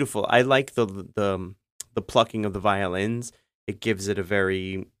 it's beautiful. I like the plucking of the violins. It gives it a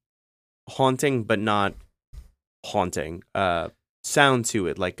very haunting, but not haunting sound to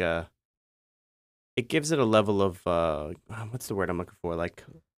it. It gives it a level of what's the word I'm looking for? Like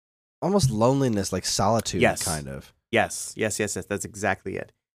almost loneliness, like solitude, kind of. Yes. That's exactly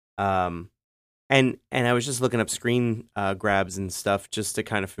it. And I was just looking up screen grabs and stuff just to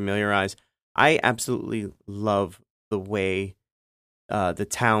kind of familiarize. I absolutely love the way the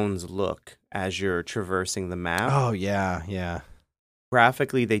towns look as you're traversing the map. Oh yeah.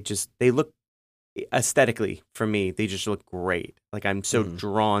 Graphically, they look, aesthetically for me, they just look great. Like I'm so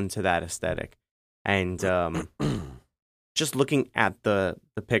drawn to that aesthetic, and just looking at the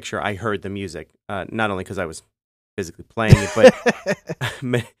picture, I heard the music. Not only because I was physically playing it, but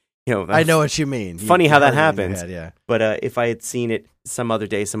I know what you mean. Funny how that happens. Yeah. But if I had seen it some other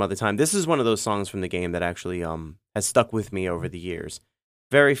day, some other time, this is one of those songs from the game that actually has stuck with me over the years.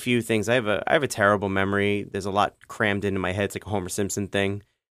 Very few things. I have a terrible memory. There's a lot crammed into my head. It's like a Homer Simpson thing.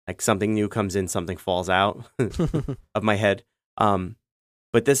 Like something new comes in, something falls out of my head.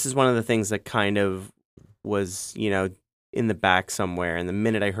 But this is one of the things that kind of was, in the back somewhere. And the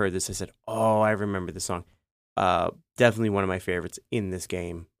minute I heard this, I said, "Oh, I remember this song." Definitely one of my favorites in this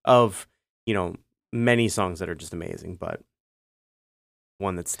game. Of many songs that are just amazing, but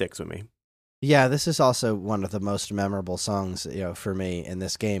one that sticks with me. Yeah, this is also one of the most memorable songs, for me in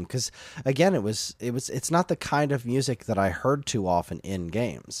this game. Because again, it's not the kind of music that I heard too often in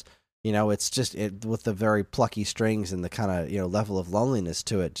games. It's just with the very plucky strings and the kind of level of loneliness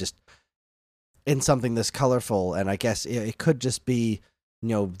to it, just in something this colorful. And I guess it could just be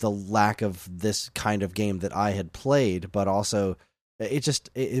the lack of this kind of game that I had played, but also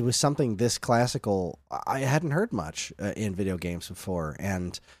it was something this classical I hadn't heard much in video games before,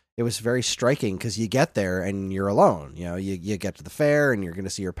 and it was very striking because you get there and you're alone. You get to the fair and you're going to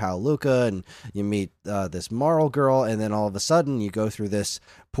see your pal Luca, and you meet this Marl girl, and then all of a sudden you go through this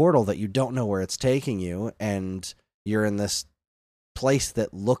portal that you don't know where it's taking you, and you're in this place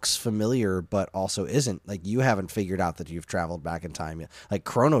that looks familiar but also isn't. Like, you haven't figured out that you've traveled back in time yet. Like,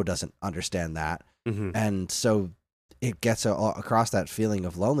 Chrono doesn't understand that, and so it gets across that feeling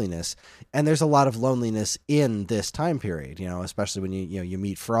of loneliness. And there's a lot of loneliness in this time period, especially when you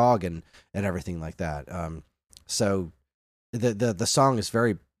meet Frog and everything like that. So the song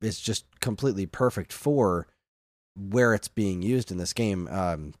is just completely perfect for where it's being used in this game,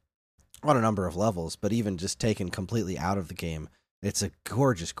 on a number of levels, but even just taken completely out of the game, it's a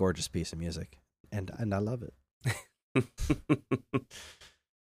gorgeous, gorgeous piece of music, and I love it.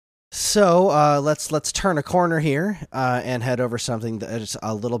 So let's turn a corner here and head over something that is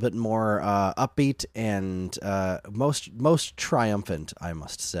a little bit more upbeat and most triumphant, I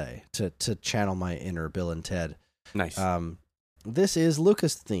must say, to channel my inner Bill and Ted. Nice. This is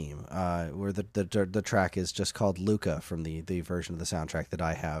Luca's theme, where the track is just called Luca from the version of the soundtrack that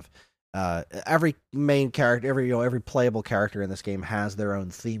I have. Every main character, every playable character in this game has their own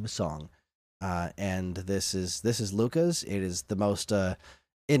theme song, and this is Luca's. It is the most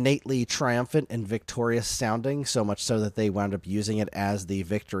innately triumphant and victorious sounding, so much so that they wound up using it as the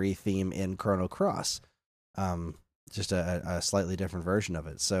victory theme in Chrono Cross. Just a slightly different version of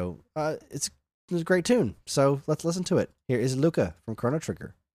it. So it's a great tune. So let's listen to it. Here is Luca from Chrono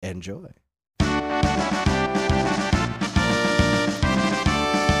Trigger. Enjoy.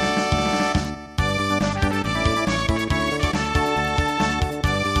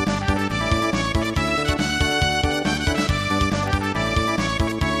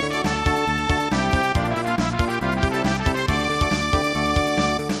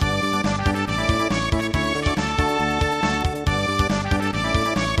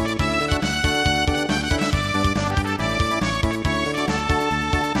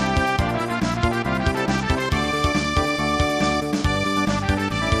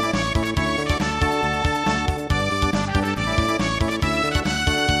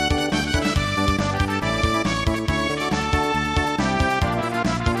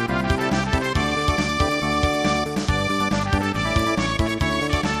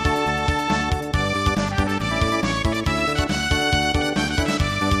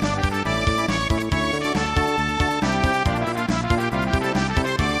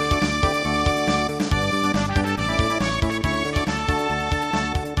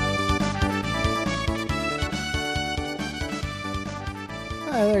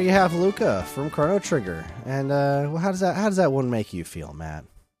 There you have Luca from Chrono Trigger, and how does that one make you feel, Matt?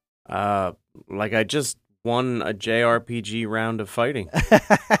 Like I just won a JRPG round of fighting,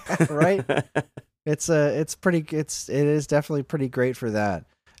 right? It is definitely pretty great for that.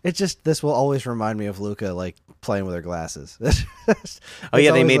 This will always remind me of Luca, like playing with her glasses. Oh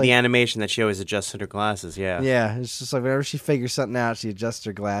yeah, they made the animation that she always adjusted her glasses. Yeah, it's just like whenever she figures something out, she adjusts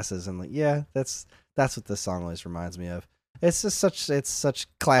her glasses, and like, yeah, that's what this song always reminds me of. It's just such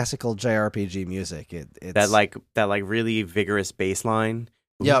classical JRPG music. It's that really vigorous bass line.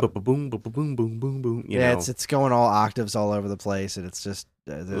 Yeah, boom, boom, boom, boom, boom, boom. It's going all octaves all over the place, and it's just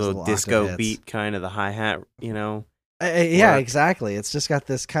there's a little disco beat, kind of the hi hat. Yeah, exactly. It's just got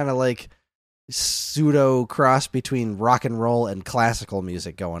this kind of like pseudo cross between rock and roll and classical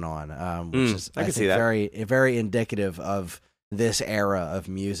music going on, which is I can think see that. very indicative of this era of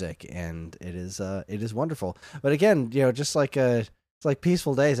music, and it is wonderful. But again, just like it's like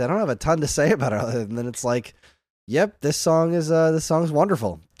Peaceful Days, I don't have a ton to say about it other than it's like, yep, this song's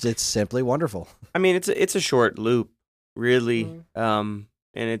wonderful. It's simply wonderful. I mean, it's a short loop, really, and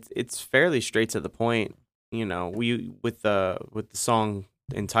it's fairly straight to the point. We with the song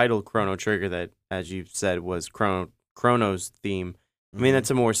entitled Chrono Trigger, that, as you said, was Chrono's theme. I mean,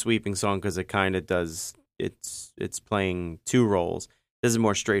 that's a more sweeping song because it kind of does. It's playing two roles. This is a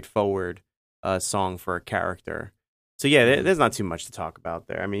more straightforward song for a character. So yeah, there's not too much to talk about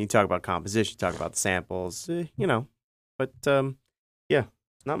there. I mean, you talk about composition, you talk about the samples, but yeah,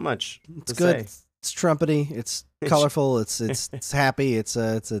 not much. It's to good. say. It's trumpety. It's colorful. It's happy.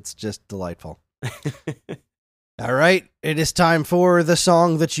 It's just delightful. All right, it is time for the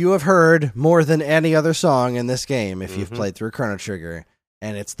song that you have heard more than any other song in this game if you've played through Chrono Trigger,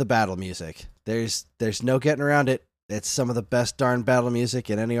 and it's the battle music. There's no getting around it. It's some of the best darn battle music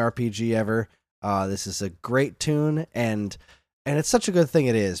in any RPG ever. This is a great tune, and it's such a good thing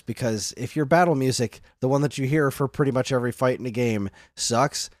it is, because if your battle music, the one that you hear for pretty much every fight in the game,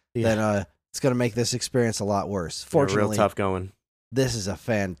 sucks, then it's going to make this experience a lot worse. Fortunately, real tough going. This is a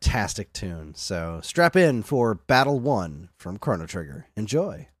fantastic tune, so strap in for Battle 1 from Chrono Trigger.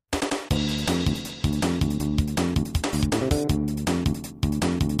 Enjoy.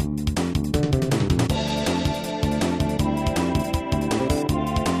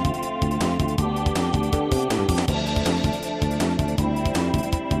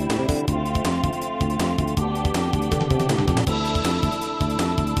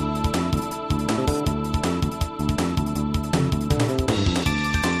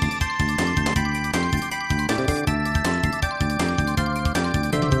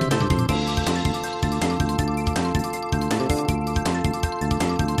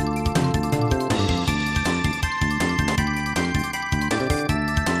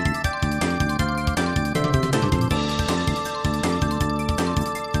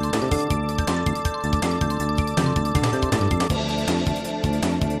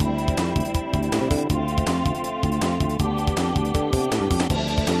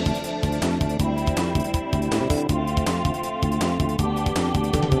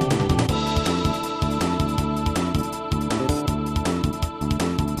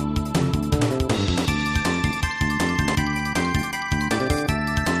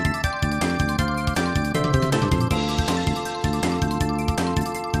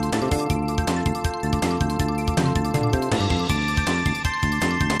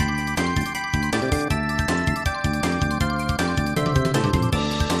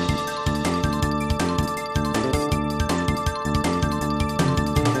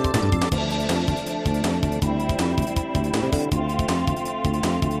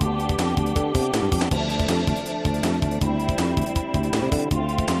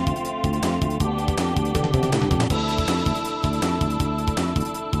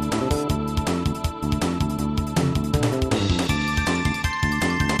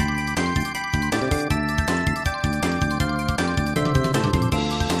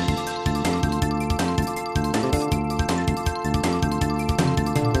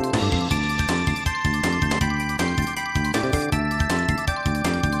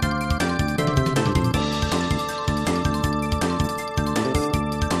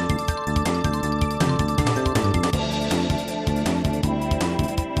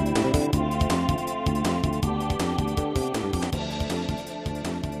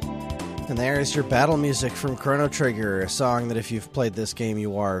 And there's your battle music from Chrono Trigger, a song that if you've played this game,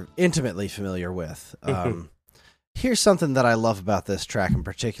 you are intimately familiar with. Here's something that I love about this track in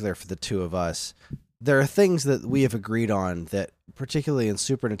particular for the two of us. There are things that we have agreed on that, particularly in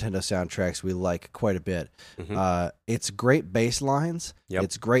Super Nintendo soundtracks, we like quite a bit. It's great bass lines,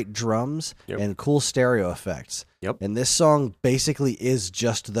 it's great drums, and cool stereo effects. And this song basically is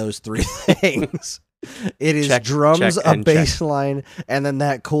just those three things. It is drums, a bass line, and then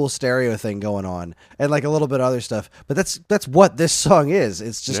that cool stereo thing going on, and like a little bit of other stuff. But that's what this song is.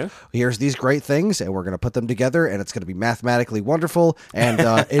 It's just here's these great things, and we're gonna put them together, and it's gonna be mathematically wonderful. And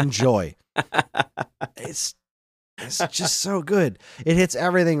enjoy. It's just so good. It hits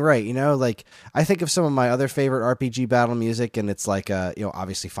everything right. Like I think of some of my other favorite RPG battle music, and it's like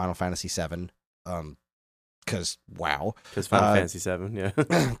obviously Final Fantasy VII. Because wow, because Final Fantasy VII,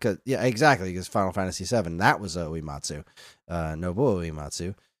 exactly. Because Final Fantasy VII, that was Uematsu, Nobuo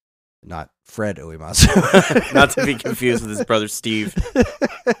Uematsu, not Fred Uematsu, not to be confused with his brother Steve.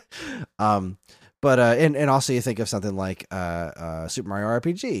 But and also you think of something like Super Mario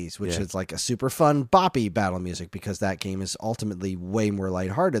RPGs, which is like a super fun boppy battle music, because that game is ultimately way more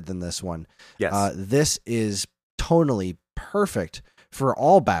lighthearted than this one. Yes. This is tonally perfect for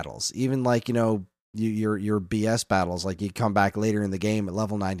all battles, even like, you know, your BS battles. Like you come back later in the game at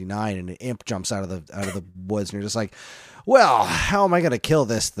level 99 and an imp jumps out of the woods, and you're just like, well, how am I going to kill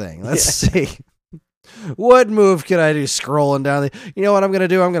this thing? Let's see. What move can I do? Scrolling down you know what I'm going to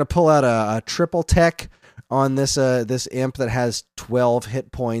do? I'm going to pull out a triple tech on this imp that has 12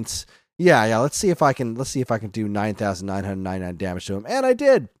 hit points. Yeah. Let's see if I can do 9,999 damage to him. And I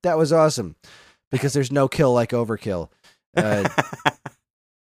did. That was awesome, because there's no kill like overkill.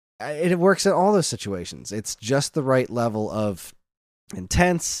 It works in all those situations. It's just the right level of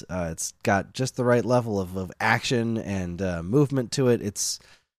intense. It's got just the right level of action and movement to it. It's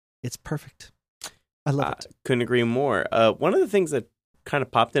perfect. I love it. Couldn't agree more. One of the things that kind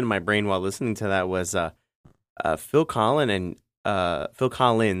of popped into my brain while listening to that was Phil Collins,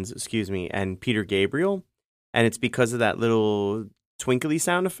 and Peter Gabriel, and it's because of that little twinkly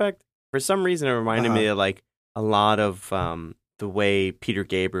sound effect. For some reason, it reminded me of like a lot of the way Peter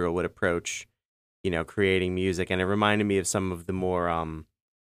Gabriel would approach, you know, creating music, and it reminded me of some of the more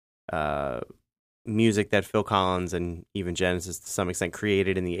music that Phil Collins and even Genesis to some extent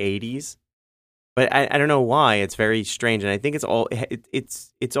created in the 80s. But I don't know why. It's very strange, and I think it's all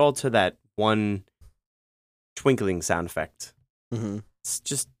to that one twinkling sound effect. Mm-hmm. It's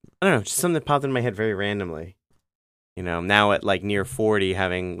just, I don't know, just something that popped in my head very randomly. You know, now at like near 40,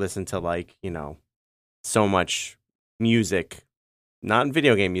 having listened to like, you know, so much music, not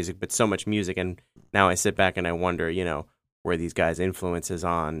video game music, but so much music, and now I sit back and I wonder, you know, where these guys' influences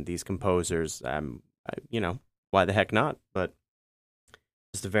on these composers. You know, why the heck not? But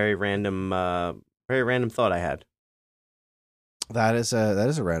just a very random thought I had. That is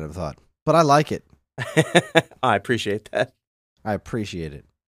a random thought, but I like it. I appreciate that. I appreciate it.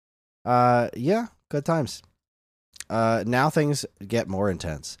 Yeah, good times. Now things get more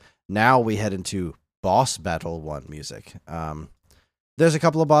intense. Now we head into Boss Battle 1 music. There's a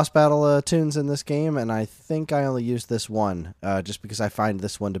couple of boss battle tunes in this game, and I think I only used this one just because I find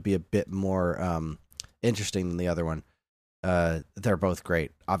this one to be a bit more interesting than the other one. They're both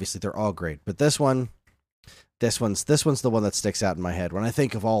great. Obviously, they're all great, but this one's the one that sticks out in my head when I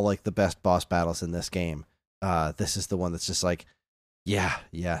think of all like the best boss battles in this game. This is the one that's just like, yeah,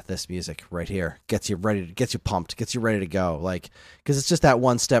 this music right here gets you pumped, gets you ready to go. Like, because it's just that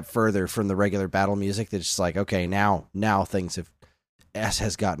one step further from the regular battle music. That's just like, okay, now things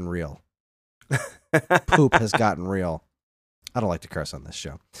has gotten real. Poop has gotten real. I don't like to curse on this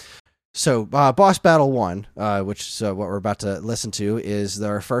show. So, Boss Battle 1, which is what we're about to listen to, is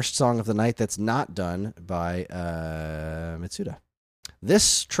our first song of the night that's not done by Mitsuda.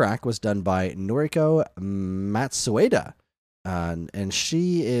 This track was done by Noriko Matsueda, and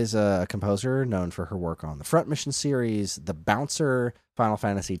she is a composer known for her work on the Front Mission series, The Bouncer, Final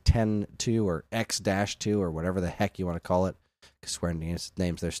Fantasy X-2 or X-2 or whatever the heck you want to call it, because Square names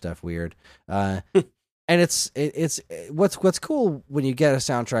their stuff weird. And it's what's cool when you get a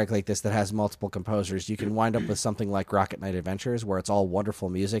soundtrack like this that has multiple composers. You can wind up with something like Rocket Knight Adventures, where it's all wonderful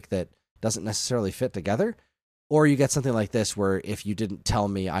music that doesn't necessarily fit together, or you get something like this where if you didn't tell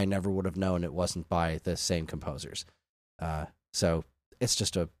me, I never would have known it wasn't by the same composers. So it's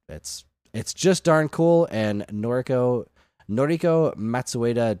just darn cool, and Noriko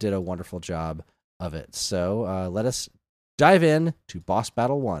Matsueda did a wonderful job of it. So let us dive in to Boss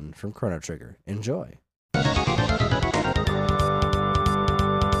Battle 1 from Chrono Trigger. Enjoy.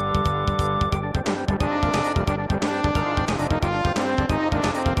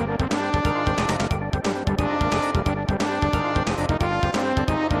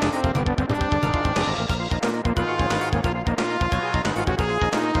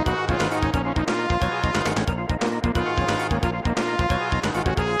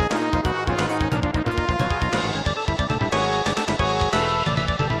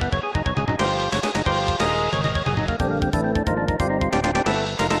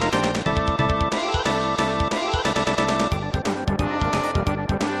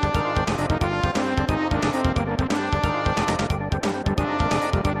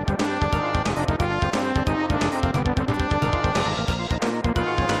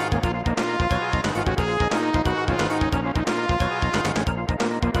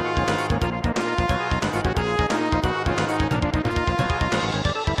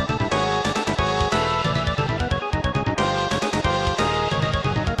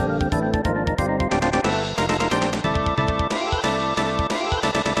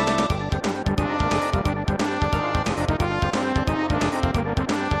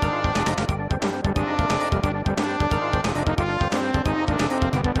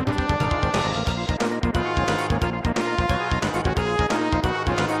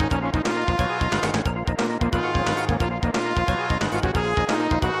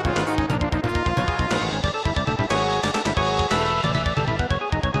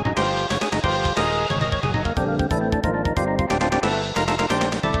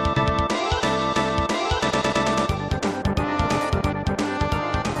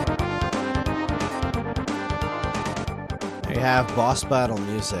 have boss battle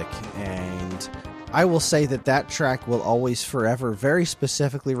music, and I will say that track will always forever very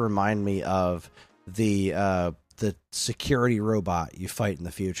specifically remind me of the security robot you fight in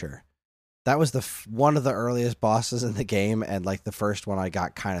the future. That was one of the earliest bosses in the game, and like the first one I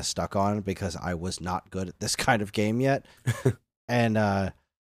got kind of stuck on because I was not good at this kind of game yet. And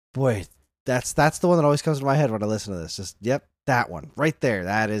boy, that's the one that always comes to my head when I listen to this. Just yep, that one right there.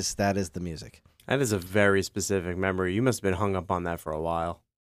 That is the music. That is a very specific memory. You must have been hung up on that for a while.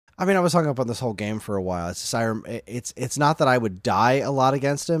 I mean, I was hung up on this whole game for a while. It's just it's not that I would die a lot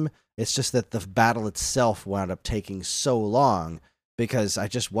against him. It's just that the battle itself wound up taking so long because I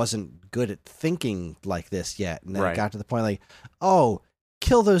just wasn't good at thinking like this yet. And then it got to the point like, oh,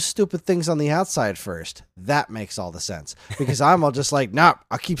 kill those stupid things on the outside first. That makes all the sense. Because I'm all just like, nah,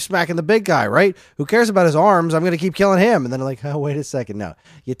 I'll keep smacking the big guy, right? Who cares about his arms? I'm going to keep killing him. And then I'm like, oh, wait a second. No,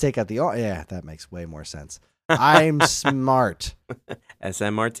 you take out the arm. Yeah, that makes way more sense. I'm smart.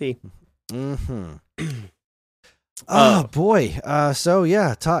 SMRT. Mm-hmm. Oh, boy. So,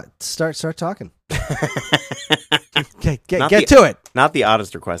 yeah, start talking. Get to it. Not the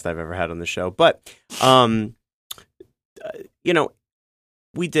oddest request I've ever had on the show, but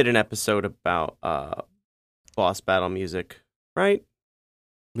we did an episode about boss battle music, right?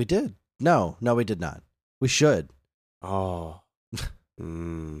 We did. No, we did not. We should. Oh.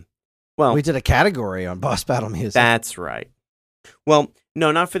 Well, we did a category on boss battle music. That's right. Well,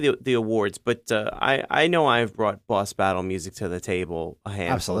 no, not for the awards, but I know I've brought boss battle music to the table a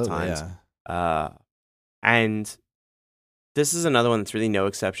handful of times. Yeah. And this is another one that's really no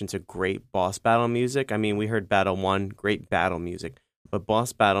exception to great boss battle music. I mean, we heard Battle 1, great battle music, but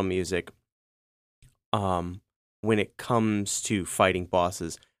boss battle music, when it comes to fighting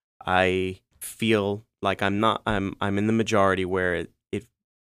bosses, I feel like I'm in the majority where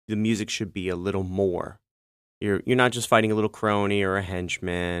the music should be a little more. You're not just fighting a little crony or a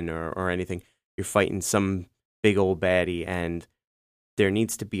henchman or anything. You're fighting some big old baddie, and there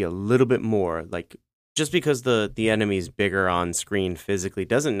needs to be a little bit more. Like, just because the enemy's bigger on screen physically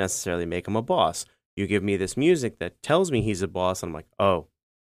doesn't necessarily make him a boss. You give me this music that tells me he's a boss, and I'm like, oh,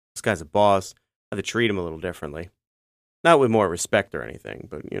 this guy's a boss. I have to treat him a little differently. Not with more respect or anything,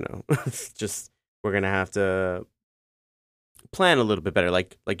 but, just we're going to have to plan a little bit better.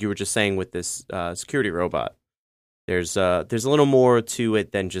 Like you were just saying with this security robot. There's a little more to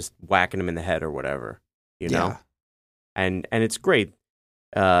it than just whacking him in the head or whatever, know? And it's great.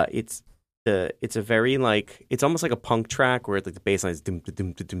 It's a very it's almost like a punk track where like the bass line is dum,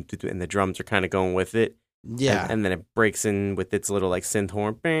 dum, dum, dum, dum, and the drums are kind of going with it. Yeah. And then it breaks in with its little like synth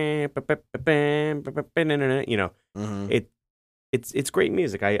horn. Mm-hmm. It's great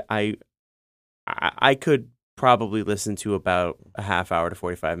music. I could probably listen to about a half hour to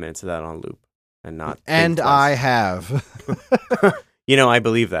 45 minutes of that on loop and not. And I have. I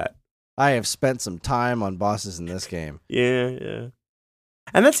believe that. I have spent some time on bosses in this game. Yeah.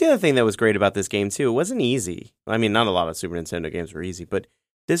 And that's the other thing that was great about this game, too. It wasn't easy. I mean, not a lot of Super Nintendo games were easy, but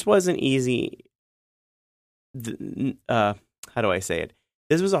this wasn't easy. How do I say it?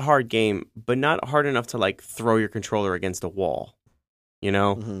 This was a hard game, but not hard enough to, like, throw your controller against a wall.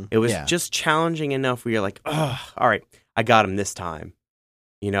 Mm-hmm. It was just challenging enough where you're like, oh, all right, I got him this time.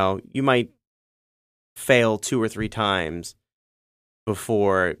 You might fail 2 or 3 times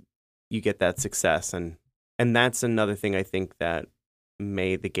before you get that success. And that's another thing I think that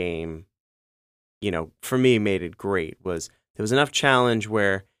made the game, for me, made it great, was there was enough challenge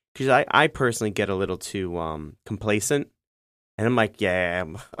where, because I personally get a little too complacent, and I'm like, yeah,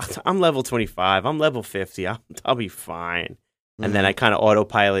 I'm level 25, I'm level 50, I'll be fine. Mm-hmm. And then I kind of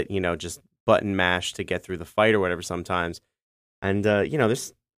autopilot, just button mash to get through the fight or whatever sometimes. And,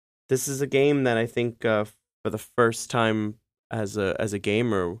 this is a game that I think for the first time as a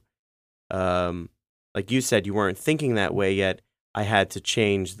gamer, like you said, you weren't thinking that way yet. I had to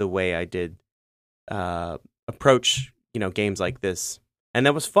change the way I did approach, games like this, and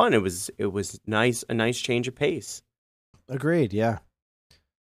that was fun. It was nice, a nice change of pace. Agreed. Yeah.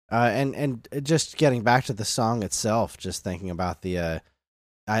 And just getting back to the song itself, just thinking about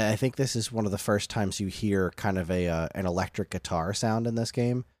I think this is one of the first times you hear kind of an electric guitar sound in this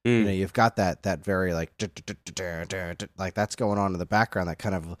game. You've got that very like that's going on in the background, that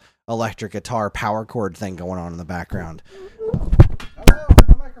kind of electric guitar power chord thing going on in the background. Hello,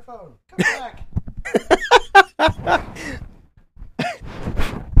 my microphone. Come back.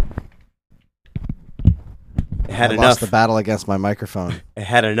 It had enough. Lost the battle against my microphone. It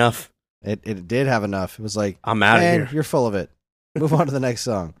had enough. It did have enough. It was like, I'm out of here. You're full of it. Move on to the next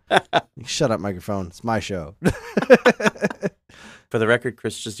song. Shut up, microphone. It's my show. For the record,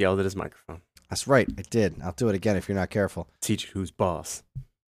 Chris just yelled at his microphone. That's right, I did. I'll do it again if you're not careful. Teach who's boss.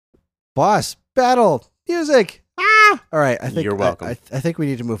 Boss, battle, music. Ah! All right, I think You're welcome. I think we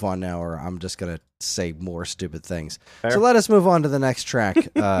need to move on now, or I'm just gonna say more stupid things. Fair. So let us move on to the next track,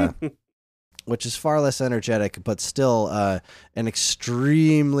 which is far less energetic, but still an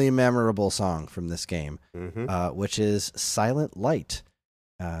extremely memorable song from this game, which is Silent Light.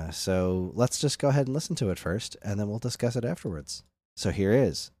 So let's just go ahead and listen to it first, and then we'll discuss it afterwards. So here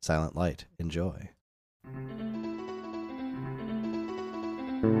is Silent Light. Enjoy.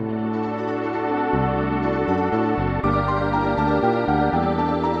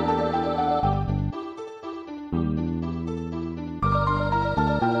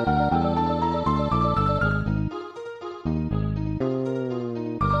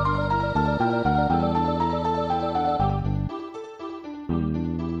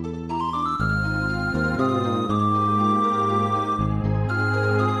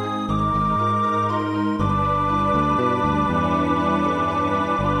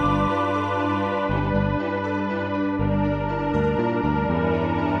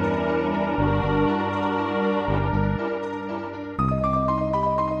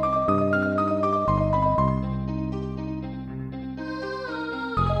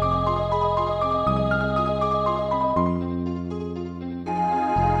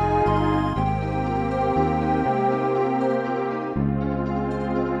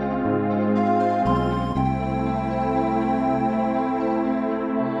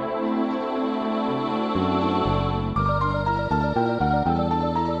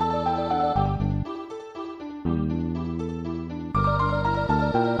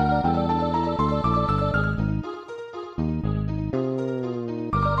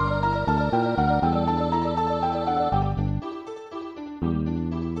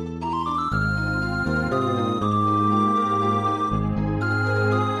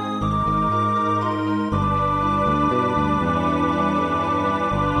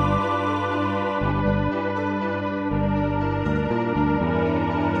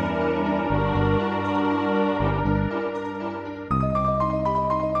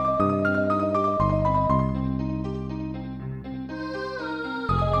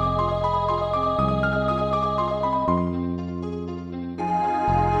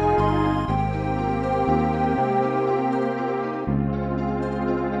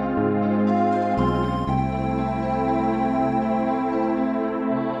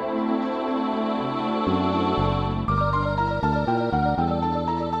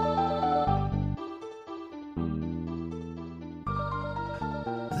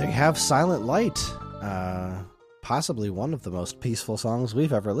 There you have Silent Light, possibly one of the most peaceful songs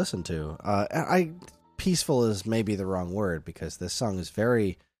we've ever listened to. Peaceful is maybe the wrong word, because this song is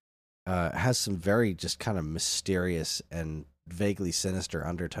very, has some very just kind of mysterious and vaguely sinister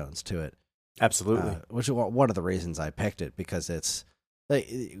undertones to it. Absolutely. Which is one of the reasons I picked it, because it's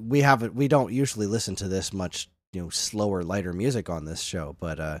we don't usually listen to this much, slower, lighter music on this show,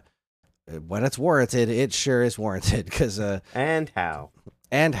 but when it's warranted, it sure is warranted. Because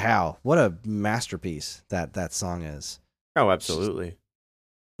and how what a masterpiece that song is. Oh, absolutely.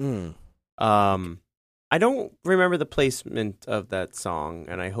 Mm. I don't remember the placement of that song,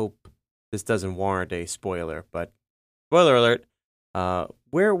 and I hope this doesn't warrant a spoiler, but spoiler alert.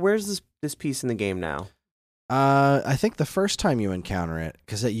 Where's this piece in the game now? I think the first time you encounter it,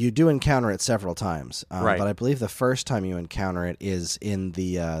 because you do encounter it several times, right. But I believe the first time you encounter it is in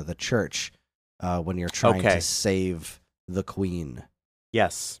the church, when you're trying to save the queen.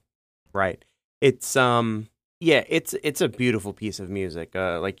 Yes, right. It's it's a beautiful piece of music.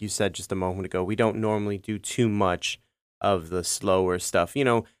 Like you said just a moment ago, we don't normally do too much of the slower stuff.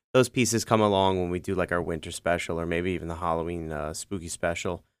 Those pieces come along when we do like our winter special, or maybe even the Halloween spooky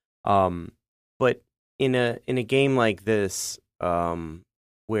special. But in a game like this,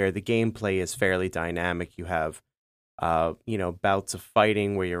 where the gameplay is fairly dynamic, you have bouts of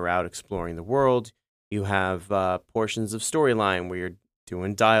fighting where you're out exploring the world. You have portions of storyline where you're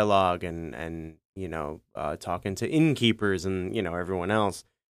doing dialogue and talking to innkeepers and everyone else.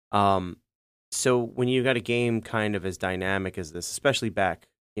 So when you got a game kind of as dynamic as this, especially back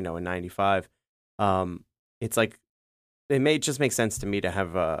in '95, it's like it just makes sense to me to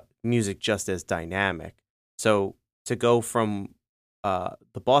have music just as dynamic. So to go from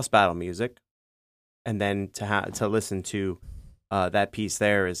the boss battle music and then to listen to that piece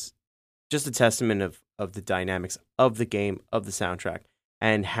there is just a testament of the dynamics of the game, of the soundtrack,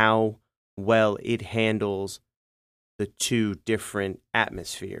 and how well it handles the two different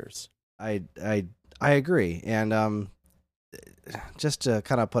atmospheres. I agree, and just to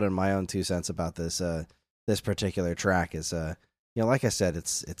kind of put in my own 2 cents about this this particular track is like I said,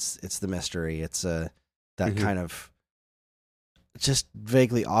 it's the mystery. It's that Mhm. kind of just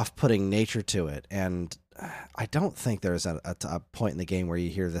vaguely off-putting nature to it, and I don't think there's a point in the game where you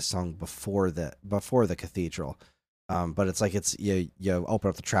hear this song before the cathedral. But it's like you open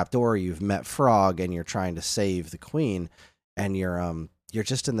up the trapdoor, you've met Frog, and you're trying to save the queen, and you're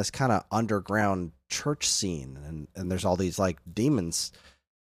just in this kind of underground church scene, and there's all these like demons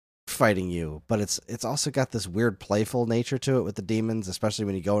fighting you, but it's also got this weird playful nature to it with the demons, especially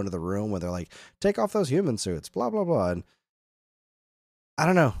when you go into the room where they're like, take off those human suits, blah blah blah. And I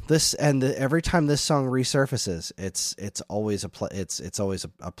don't know, every time this song resurfaces, it's always it's always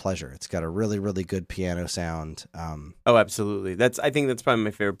a pleasure. It's got a really really good piano sound. Oh, absolutely. I think that's probably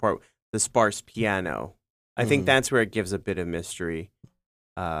my favorite part. The sparse piano. I think that's where it gives a bit of mystery,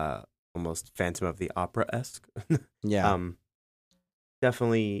 almost Phantom of the Opera-esque. Yeah.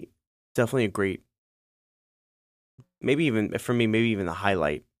 Definitely a great. Maybe even the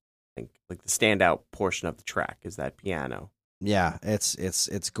highlight. I think like the standout portion of the track is that piano. Yeah,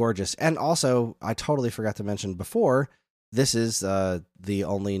 it's gorgeous. And also, I totally forgot to mention before, this is the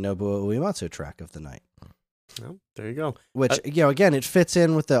only Nobuo Uematsu track of the night. Oh, there you go. Which, again, it fits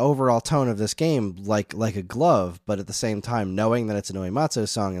in with the overall tone of this game like a glove, but at the same time, knowing that it's an Uematsu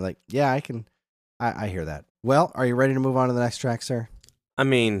song, you're like, yeah, I hear that. Well, are you ready to move on to the next track, sir? I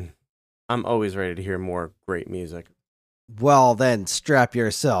mean, I'm always ready to hear more great music. Well, then strap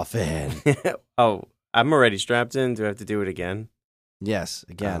yourself in. Oh, I'm already strapped in. Do I have to do it again? Yes,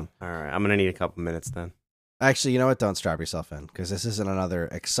 again. Oh, all right. I'm going to need a couple minutes then. Actually, you know what? Don't strap yourself in, because this isn't another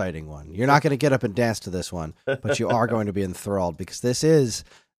exciting one. You're not going to get up and dance to this one, but you are going to be enthralled, because this is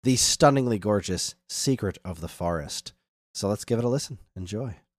the stunningly gorgeous Secret of the Forest. So let's give it a listen.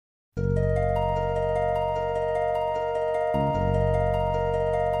 Enjoy.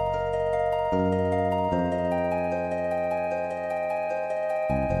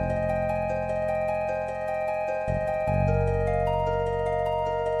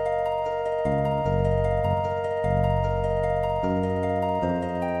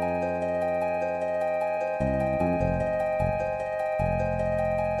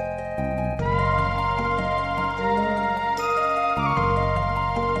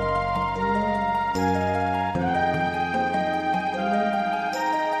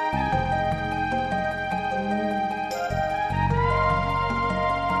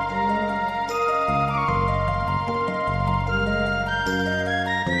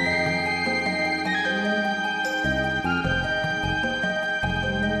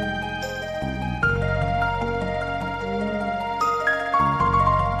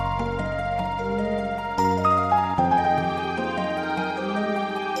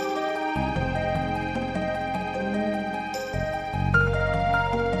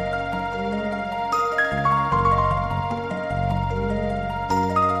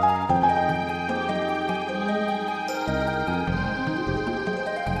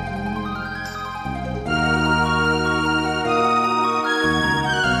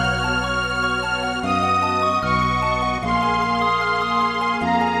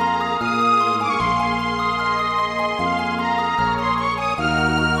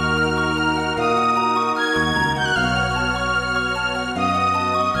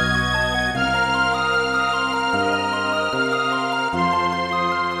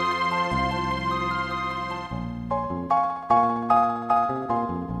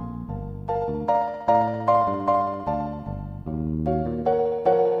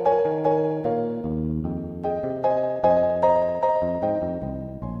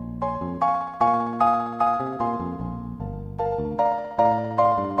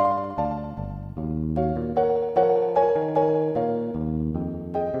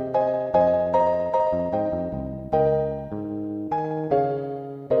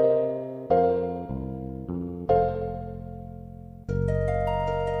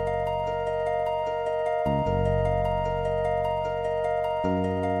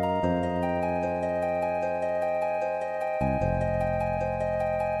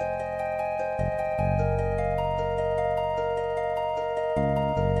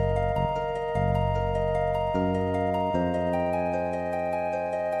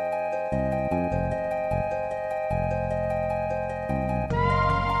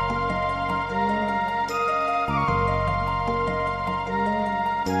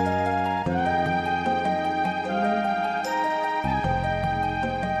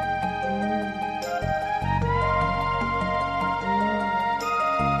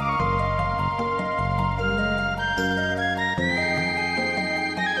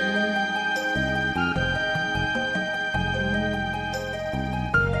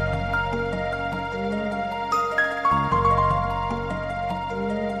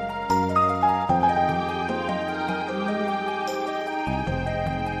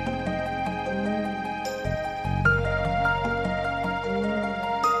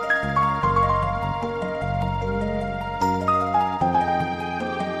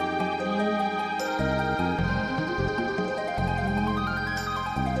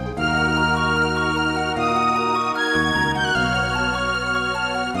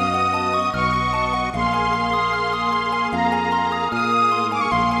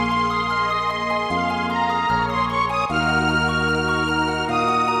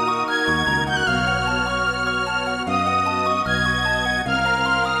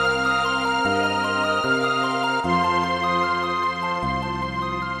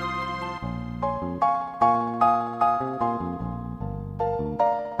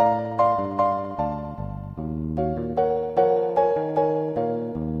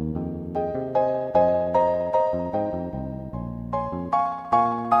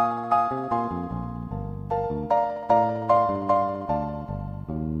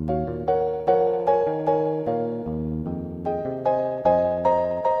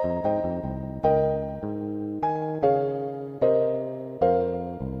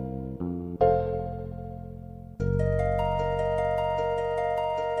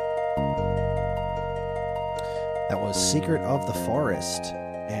 That was Secret of the Forest.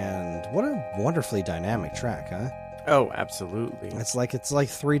 And what a wonderfully dynamic track, huh? Oh, absolutely. It's like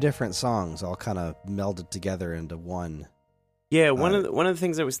three different songs all kind of melded together into one. Yeah, one of the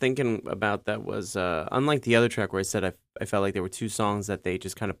things I was thinking about that was, unlike the other track where I said I felt like there were two songs that they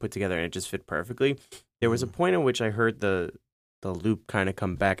just kind of put together and it just fit perfectly, there was a point at which I heard the loop kind of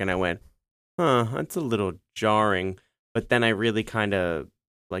come back and I went, that's a little jarring. But then I really kind of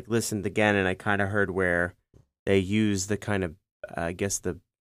like listened again and I kind of heard where they use the kind of, I guess the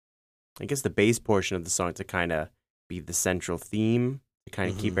bass portion of the song to kind of be the central theme to kind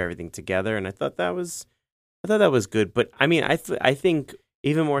of keep everything together. And I thought that was good. But I mean, I think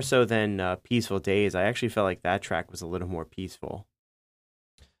even more so than Peaceful Days, I actually felt like that track was a little more peaceful.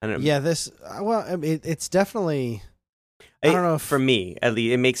 Yeah, it's definitely, I don't know. For me, at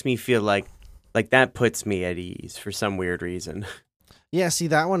least, it makes me feel like that puts me at ease for some weird reason. Yeah, see,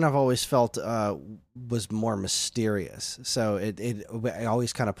 that one I've always felt was more mysterious. So it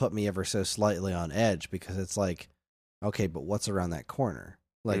always kind of put me ever so slightly on edge because it's like, okay, but what's around that corner?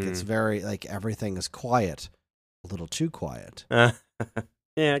 Like, it's very, like, everything is quiet. A little too quiet.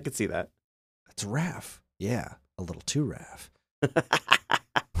 Yeah, I could see that. It's Raph. Yeah, a little too Raph.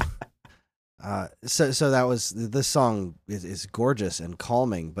 So that was, this song is gorgeous and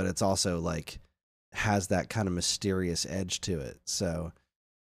calming, but it's also, like, has that kind of mysterious edge to it. So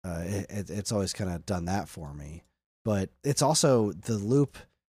it's always kind of done that for me. But it's also the loop.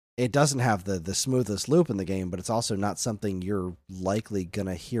 It doesn't have the smoothest loop in the game, but it's also not something you're likely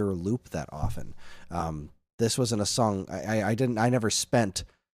gonna hear loop that often. This wasn't a song. I never spent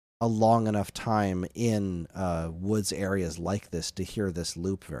a long enough time in woods areas like this to hear this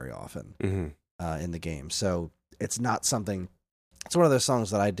loop very often in the game. So it's not something. It's one of those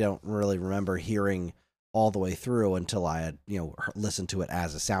songs that I don't really remember hearing all the way through until I had, listened to it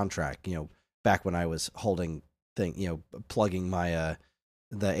as a soundtrack, back when I was plugging my,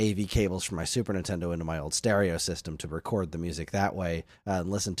 the AV cables from my Super Nintendo into my old stereo system to record the music that way, and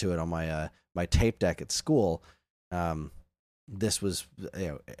listen to it on my, my tape deck at school. This was,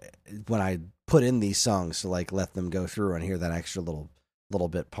 when I put in these songs to like let them go through and hear that extra little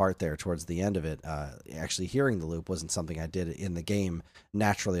bit part there towards the end of it, actually hearing the loop wasn't something I did in the game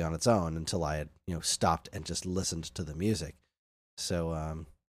naturally on its own until I had, stopped and just listened to the music. So,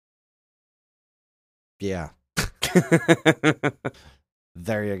 yeah.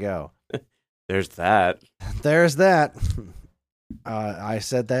 There you go. There's that. There's that. I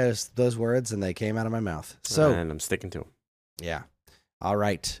said those words and they came out of my mouth. So, and I'm sticking to them. Yeah. All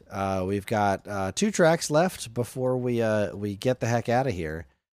right, we've got 2 tracks left before we get the heck out of here,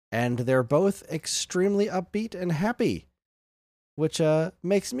 and they're both extremely upbeat and happy, which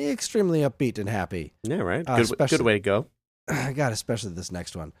makes me extremely upbeat and happy. Yeah, right. Good way to go. God, especially this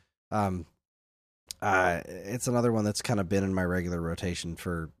next one. It's another one that's kind of been in my regular rotation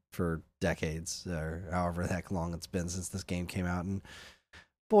for decades, or however the heck long it's been since this game came out, and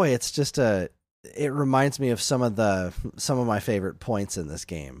boy, it's just it reminds me of some of my favorite points in this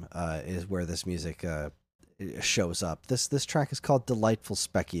game, is where this music shows up. This track is called Delightful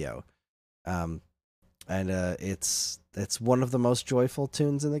Specchio. And it's one of the most joyful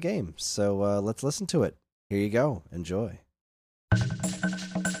tunes in the game. So let's listen to it. Here you go. Enjoy.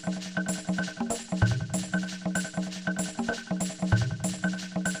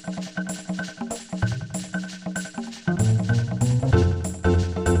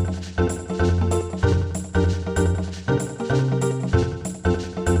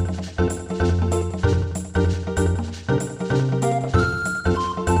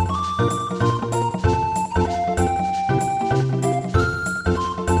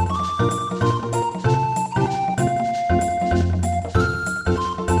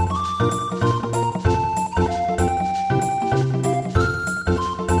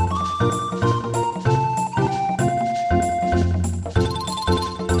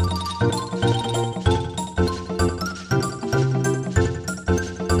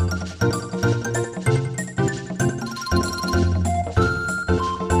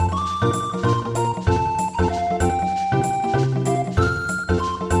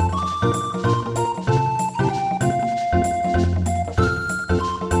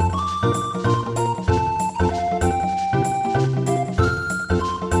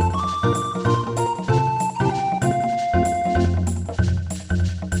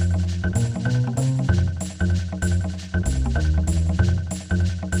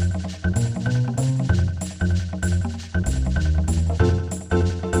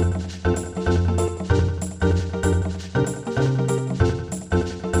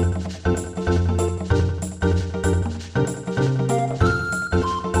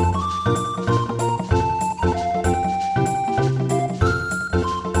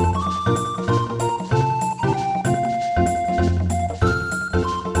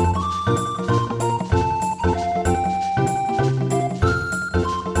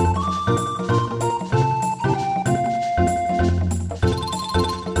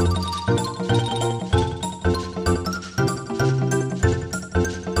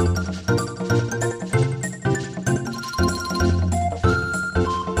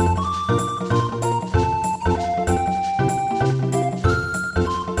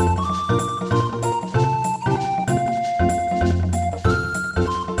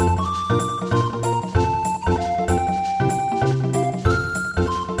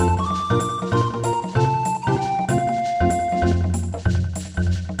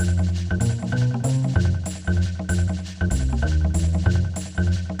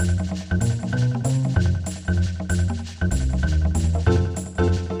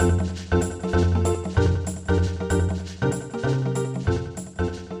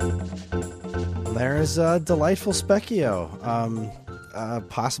 there's Delightful Specchio,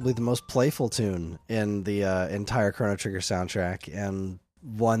 possibly the most playful tune in the entire Chrono Trigger soundtrack, and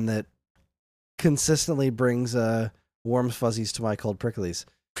one that consistently brings warm fuzzies to my cold pricklies.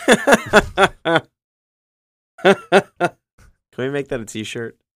 Can we make that a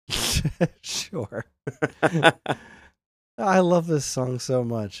t-shirt? Sure. I love this song so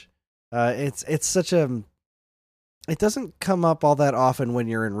much. It's such a... It doesn't come up all that often when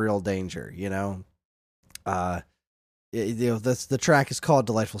you're in real danger, you know? The track is called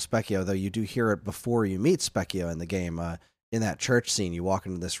Delightful Specchio, though you do hear it before you meet Specchio in the game. In that church scene, you walk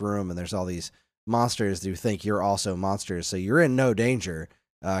into this room and there's all these monsters who think you're also monsters, so you're in no danger.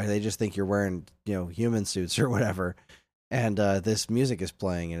 They just think you're wearing, human suits or whatever. And this music is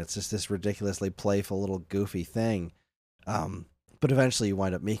playing, and it's just this ridiculously playful little goofy thing. But eventually you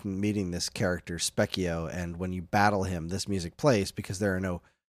wind up meeting this character, Specchio, and when you battle him, this music plays because there are no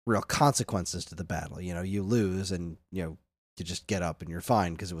real consequences to the battle. You lose and, you just get up and you're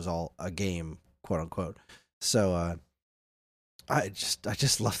fine because it was all a game, quote unquote. So I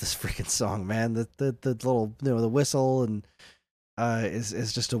just love this freaking song, man. The little, the whistle and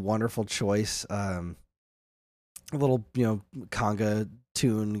is just a wonderful choice. A little, conga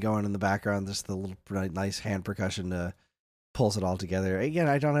tune going in the background, just the little nice hand percussion pulls it all together. Again,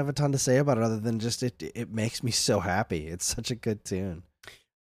 I don't have a ton to say about it other than just it makes me so happy. It's such a good tune.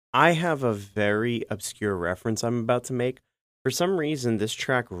 I have a very obscure reference I'm about to make. For some reason, this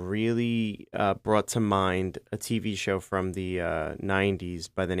track really brought to mind a TV show from the 90s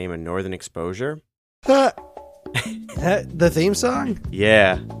by the name of Northern Exposure. The theme song?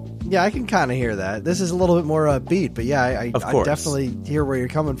 Yeah. Yeah, I can kind of hear that. This is a little bit more upbeat, but yeah, I definitely hear where you're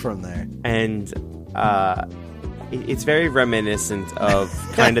coming from there. And it's very reminiscent of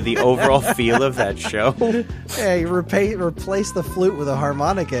kind of the overall feel of that show. Yeah, you replace the flute with a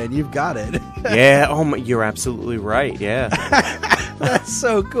harmonica and you've got it. Yeah, you're absolutely right, yeah. That's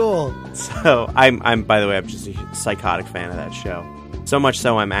so cool. So, I'm by the way, I'm just a psychotic fan of that show. So much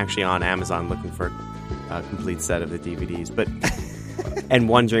so I'm actually on Amazon looking for a complete set of the DVDs, but and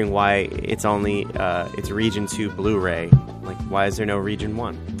wondering why it's only it's Region 2 Blu-ray. Like, why is there no Region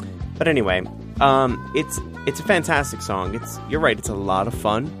 1? But anyway, it's a fantastic song. You're right, it's a lot of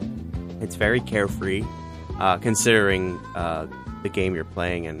fun. It's very carefree, considering the game you're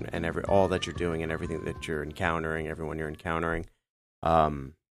playing and all that you're doing and everything that you're encountering, everyone you're encountering.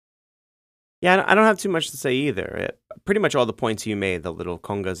 Yeah, I don't have too much to say either. Pretty much all the points you made. The little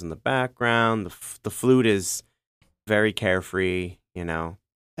congas in the background, the flute is very carefree, and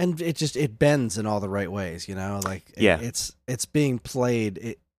it bends in all the right ways, like it's being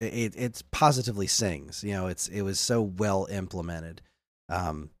played. It positively sings, it was so well implemented.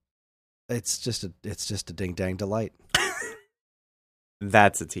 It's just a ding dang delight.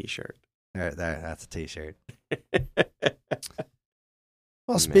 That's a t-shirt. That's a t-shirt.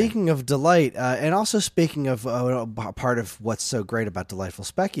 Well, speaking of delight, and also speaking of part of what's so great about Delightful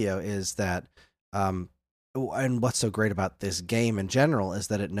Specchio is that, and what's so great about this game in general is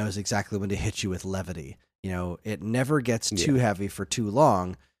that it knows exactly when to hit you with levity. It never gets too heavy for too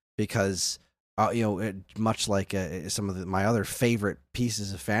long because, much like some of my other favorite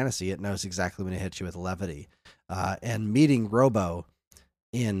pieces of fantasy, it knows exactly when to hit you with levity. And meeting Robo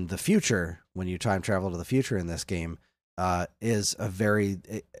in the future, when you time travel to the future in this game, is a very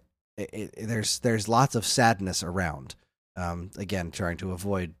there's lots of sadness around. Again, trying to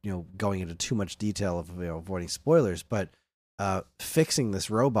avoid going into too much detail of avoiding spoilers, but fixing this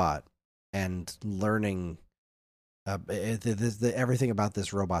robot and learning everything about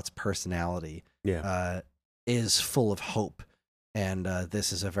this robot's personality is full of hope, and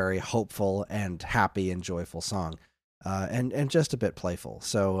this is a very hopeful and happy and joyful song, and just a bit playful.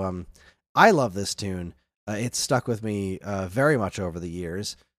 So I love this tune. It's stuck with me very much over the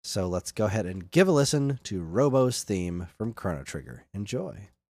years, so let's go ahead and give a listen to Robo's theme from Chrono Trigger. Enjoy.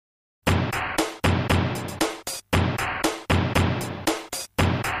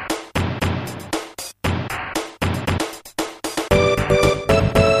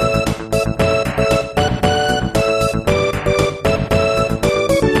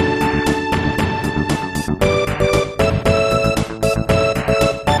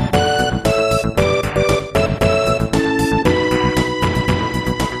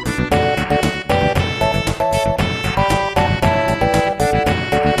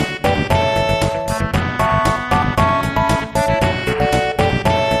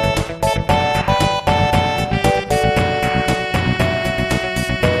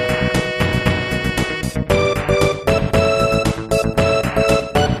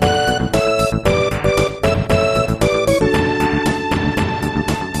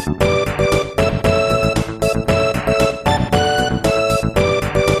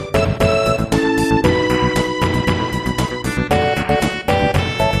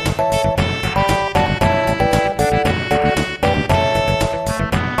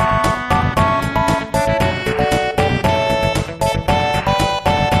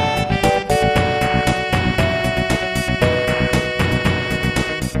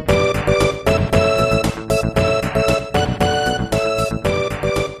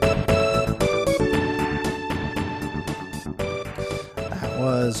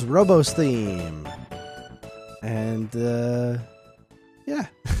 Robo's theme. And yeah.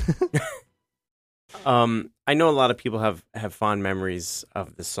 I know a lot of people have fond memories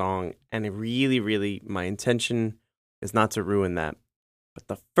of the song, and it really, my intention is not to ruin that. But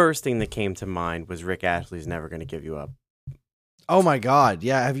the first thing that came to mind was Rick Astley's "Never Gonna Give You Up." Oh my God!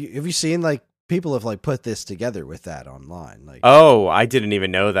 Yeah, have you seen like people have like put this together with that online? Like, oh, I didn't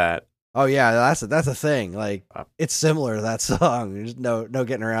even know that. Oh yeah, that's a thing. Like, it's similar to that song. There's no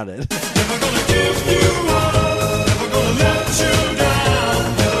getting around it. Never gonna give you up, never gonna let you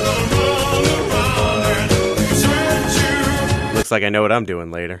down, never gonna run around and desert you. Looks like I know what I'm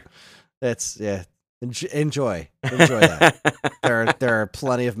doing later. It's enjoy that. there are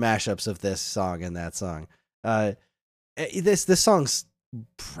plenty of mashups of this song and that song. This song's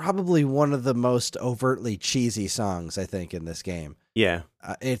probably one of the most overtly cheesy songs I think in this game. Yeah,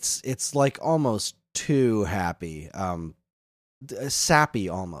 it's like almost too happy, sappy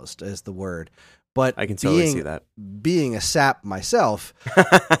almost is the word. But I can totally see that. Being a sap myself,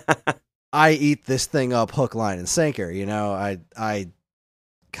 I eat this thing up hook, line, and sinker. You know, God,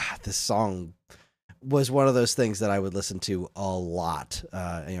 this song was one of those things that I would listen to a lot.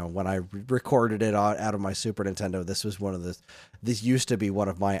 When I recorded it out of my Super Nintendo, this was this used to be one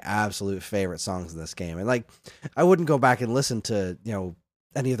of my absolute favorite songs in this game. And like, I wouldn't go back and listen to,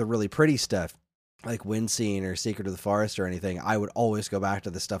 any of the really pretty stuff like Wind Scene or Secret of the Forest or anything. I would always go back to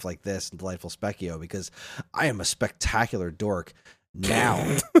the stuff like this and Delightful Specchio because I am a spectacular dork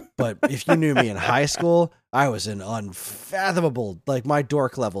now. But if you knew me in high school, I was an unfathomable, like my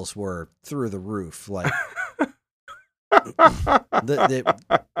dork levels were through the roof. Like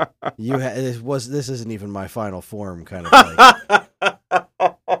this isn't even my final form kind of like.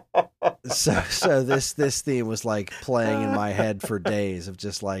 So this theme was like playing in my head for days of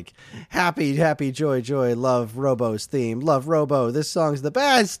just like happy, joy, love Robo's theme, love Robo. This song's the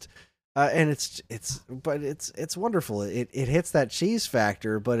best. And it's wonderful. It hits that cheese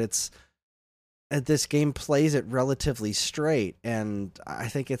factor, but this game plays it relatively straight, and I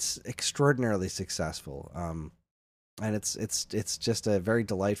think it's extraordinarily successful. And it's just a very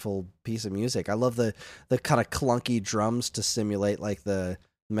delightful piece of music. I love the kind of clunky drums to simulate like the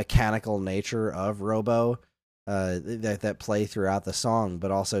mechanical nature of Robo that play throughout the song,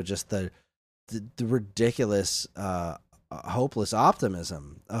 but also just the ridiculous hopeless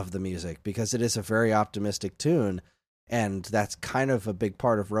optimism of the music, because it is a very optimistic tune, and that's kind of a big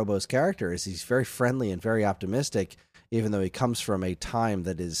part of Robo's character is he's very friendly and very optimistic, even though he comes from a time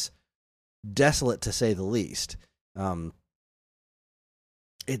that is desolate to say the least.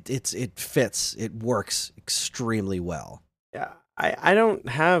 It fits, it works extremely well. Yeah, I don't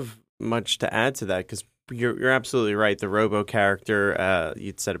have much to add to that because you're absolutely right. The Robo character,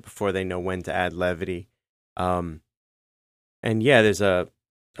 you'd said it before, they know when to add levity. And yeah, there's a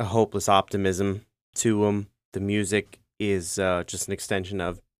hopeless optimism to him. The music is just an extension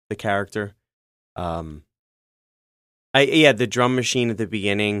of the character. The drum machine at the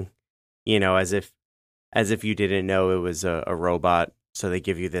beginning, as if you didn't know it was a robot. So they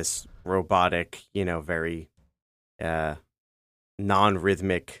give you this robotic, very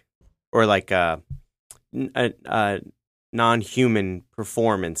non-rhythmic or like a non-human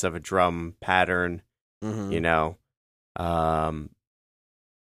performance of a drum pattern,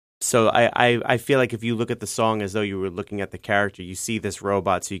 So I feel like if you look at the song as though you were looking at the character, you see this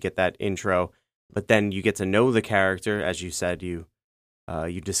robot, so you get that intro, but then you get to know the character. As you said, you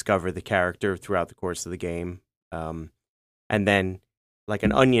discover the character throughout the course of the game. And then like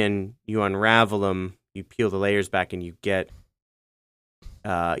an onion, you unravel them, you peel the layers back, and you get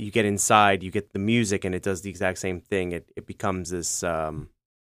inside, you get the music, and it does the exact same thing. It becomes this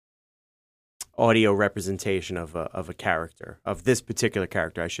audio representation of a character, of this particular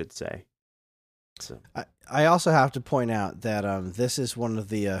character, I should say. So I also have to point out that this is one of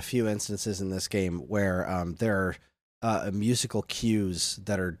the few instances in this game where there are musical cues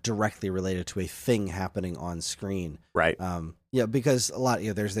that are directly related to a thing happening on screen. Right. Because a lot,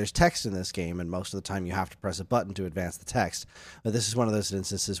 there's text in this game, and most of the time you have to press a button to advance the text. But this is one of those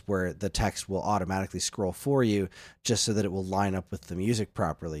instances where the text will automatically scroll for you just so that it will line up with the music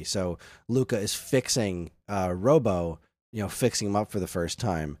properly. So Luca is fixing Robo, fixing him up for the first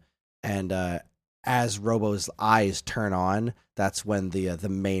time, and as Robo's eyes turn on, that's when the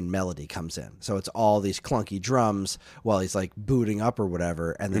main melody comes in. So it's all these clunky drums while he's like booting up or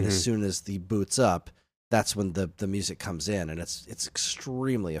whatever, and then as soon as he boots up, that's when the music comes in, and it's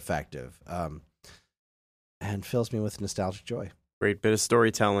extremely effective, and fills me with nostalgic joy. Great bit of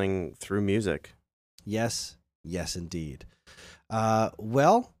storytelling through music. Yes, indeed.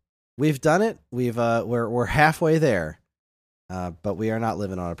 Well, we've done it. We're halfway there. But we are not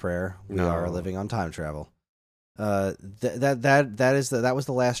living on a prayer. We No. are living on time travel. That was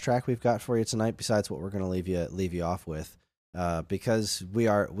the last track we've got for you tonight. Besides what we're going to leave you off with, because we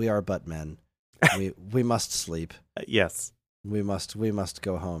are but men. we must sleep. Yes, We must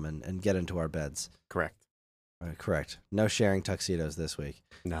go home and get into our beds. correct. Correct. No sharing tuxedos this week.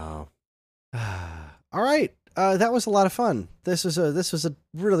 No. All right. That was a lot of fun. This was a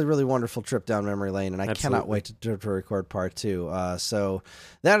really, really wonderful trip down memory lane, and I cannot Absolutely. wait to record part 2. So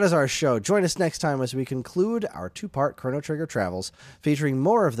that is our show. Join us next time as we conclude our 2-part Chrono Trigger Travels, featuring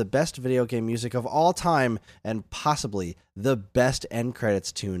more of the best video game music of all time and possibly the best end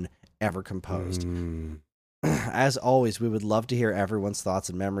credits tune ever composed. As always, we would love to hear everyone's thoughts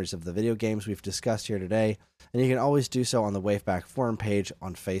and memories of the video games we've discussed here today, and you can always do so on the Waveback forum page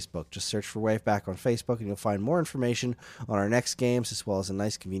on Facebook. Just search for Waveback on Facebook, and you'll find more information on our next games, as well as a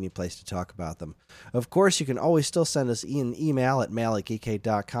nice, convenient place to talk about them. Of course, you can always still send us an email at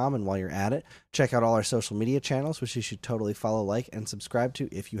mail@geekade.com, and while you're at it, check out all our social media channels, which you should totally follow, like, and subscribe to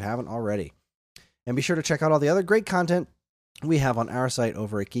if you haven't already. And be sure to check out all the other great content we have on our site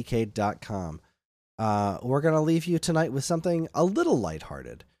over at geekade.com. We're going to leave you tonight with something a little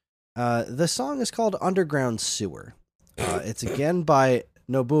lighthearted. The song is called Underground Sewer. It's again by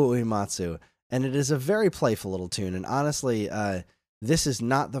Nobuo Uematsu, and it is a very playful little tune. And honestly, this is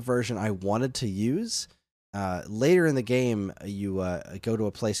not the version I wanted to use. Later in the game, you go to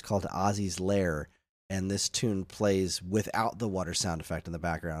a place called Ozzy's Lair, and this tune plays without the water sound effect in the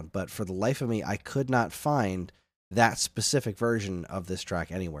background. But for the life of me, I could not find that specific version of this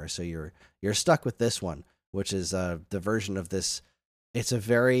track anywhere. So you're stuck with this one, which is the version of this. It's a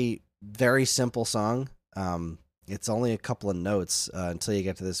very, very simple song. It's only a couple of notes until you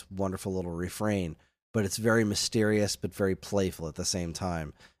get to this wonderful little refrain, but it's very mysterious but very playful at the same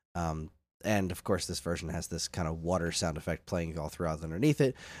time. And of course, this version has this kind of water sound effect playing all throughout underneath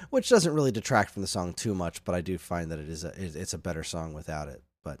it, which doesn't really detract from the song too much. But I do find that it's a better song without it.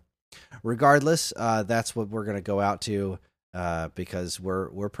 But regardless, that's what we're gonna go out to. Because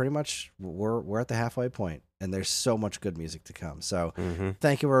we're pretty much we're at the halfway point, and there's so much good music to come. So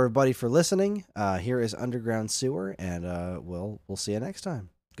thank you everybody for listening. Here is Underground Sewer, and we'll see you next time.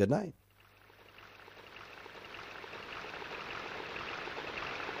 Good night.